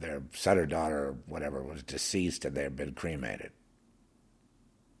their son or daughter or whatever was deceased and they had been cremated.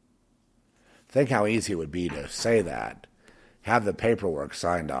 Think how easy it would be to say that, have the paperwork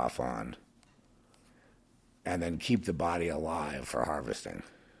signed off on, and then keep the body alive for harvesting.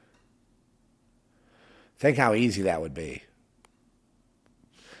 Think how easy that would be.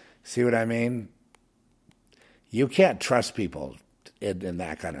 See what I mean? You can't trust people in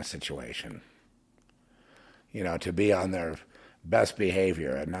that kind of situation. To be on their best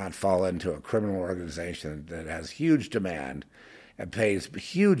behavior and not fall into a criminal organization that has huge demand and pays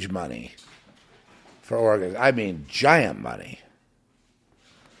huge money for organs. I mean, giant money.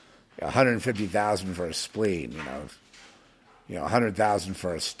 $150,000 for a spleen, $100,000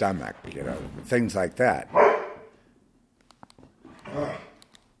 for a stomach, things like that. All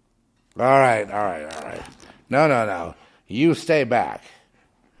right. No. You stay back.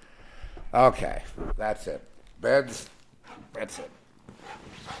 Okay, that's it. Beds, that's it.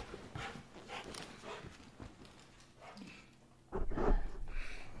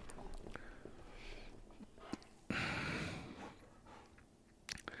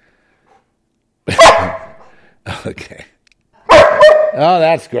 Okay. Oh,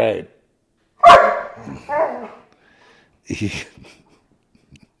 that's great.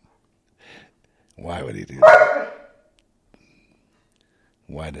 Why would he do that?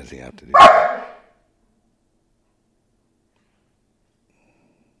 Why does he have to do that?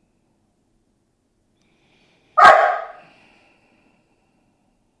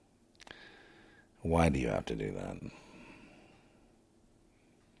 Why do you have to do that?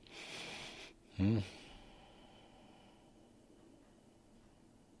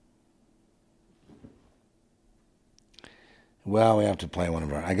 Well, we have to play one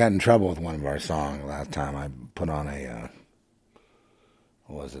of our... I got in trouble with one of our songs last time. I put on a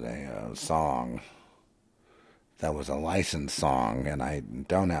song that was a licensed song, and I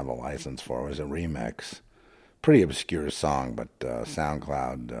don't have a license for it. It was a remix. Pretty obscure song, but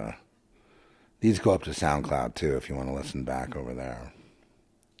SoundCloud... these go up to SoundCloud, too, if you want to listen back over there.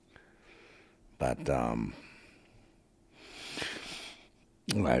 But, I'm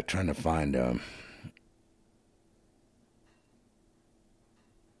trying to find...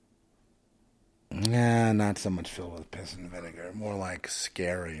 Nah, not so much filled with piss and vinegar. More like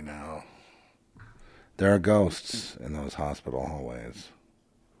scary now. There are ghosts in those hospital hallways.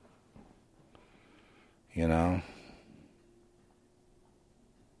 You know?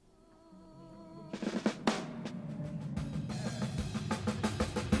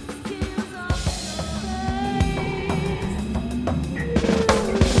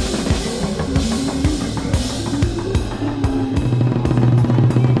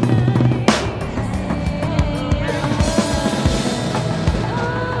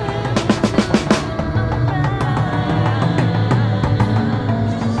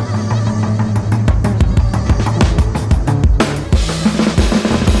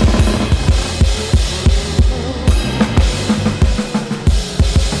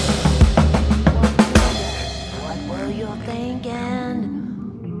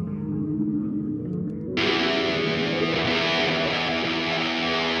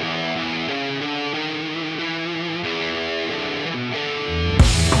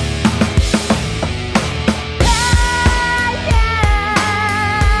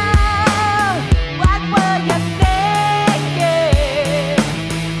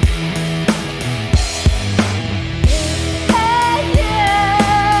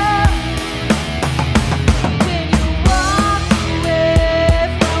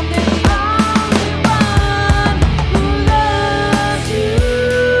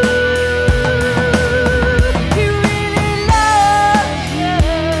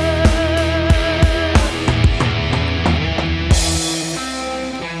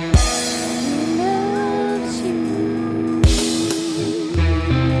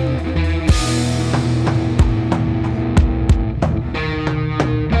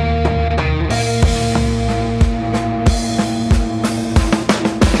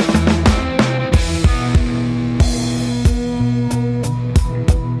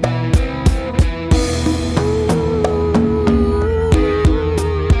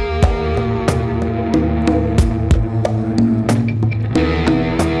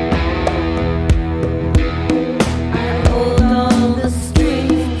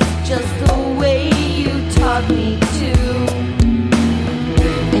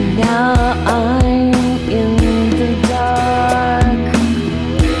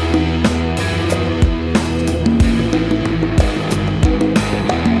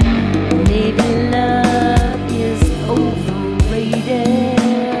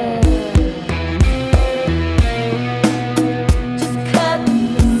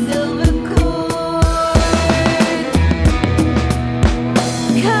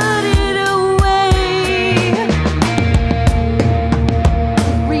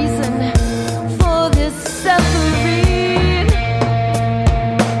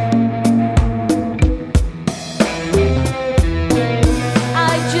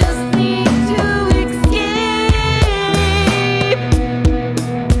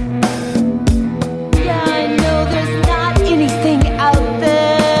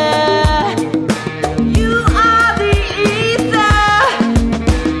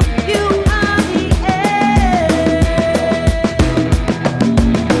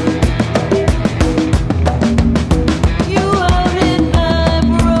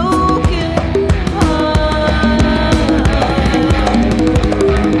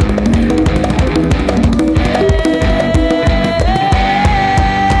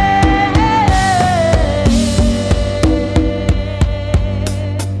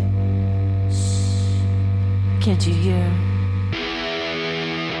 Can't you hear?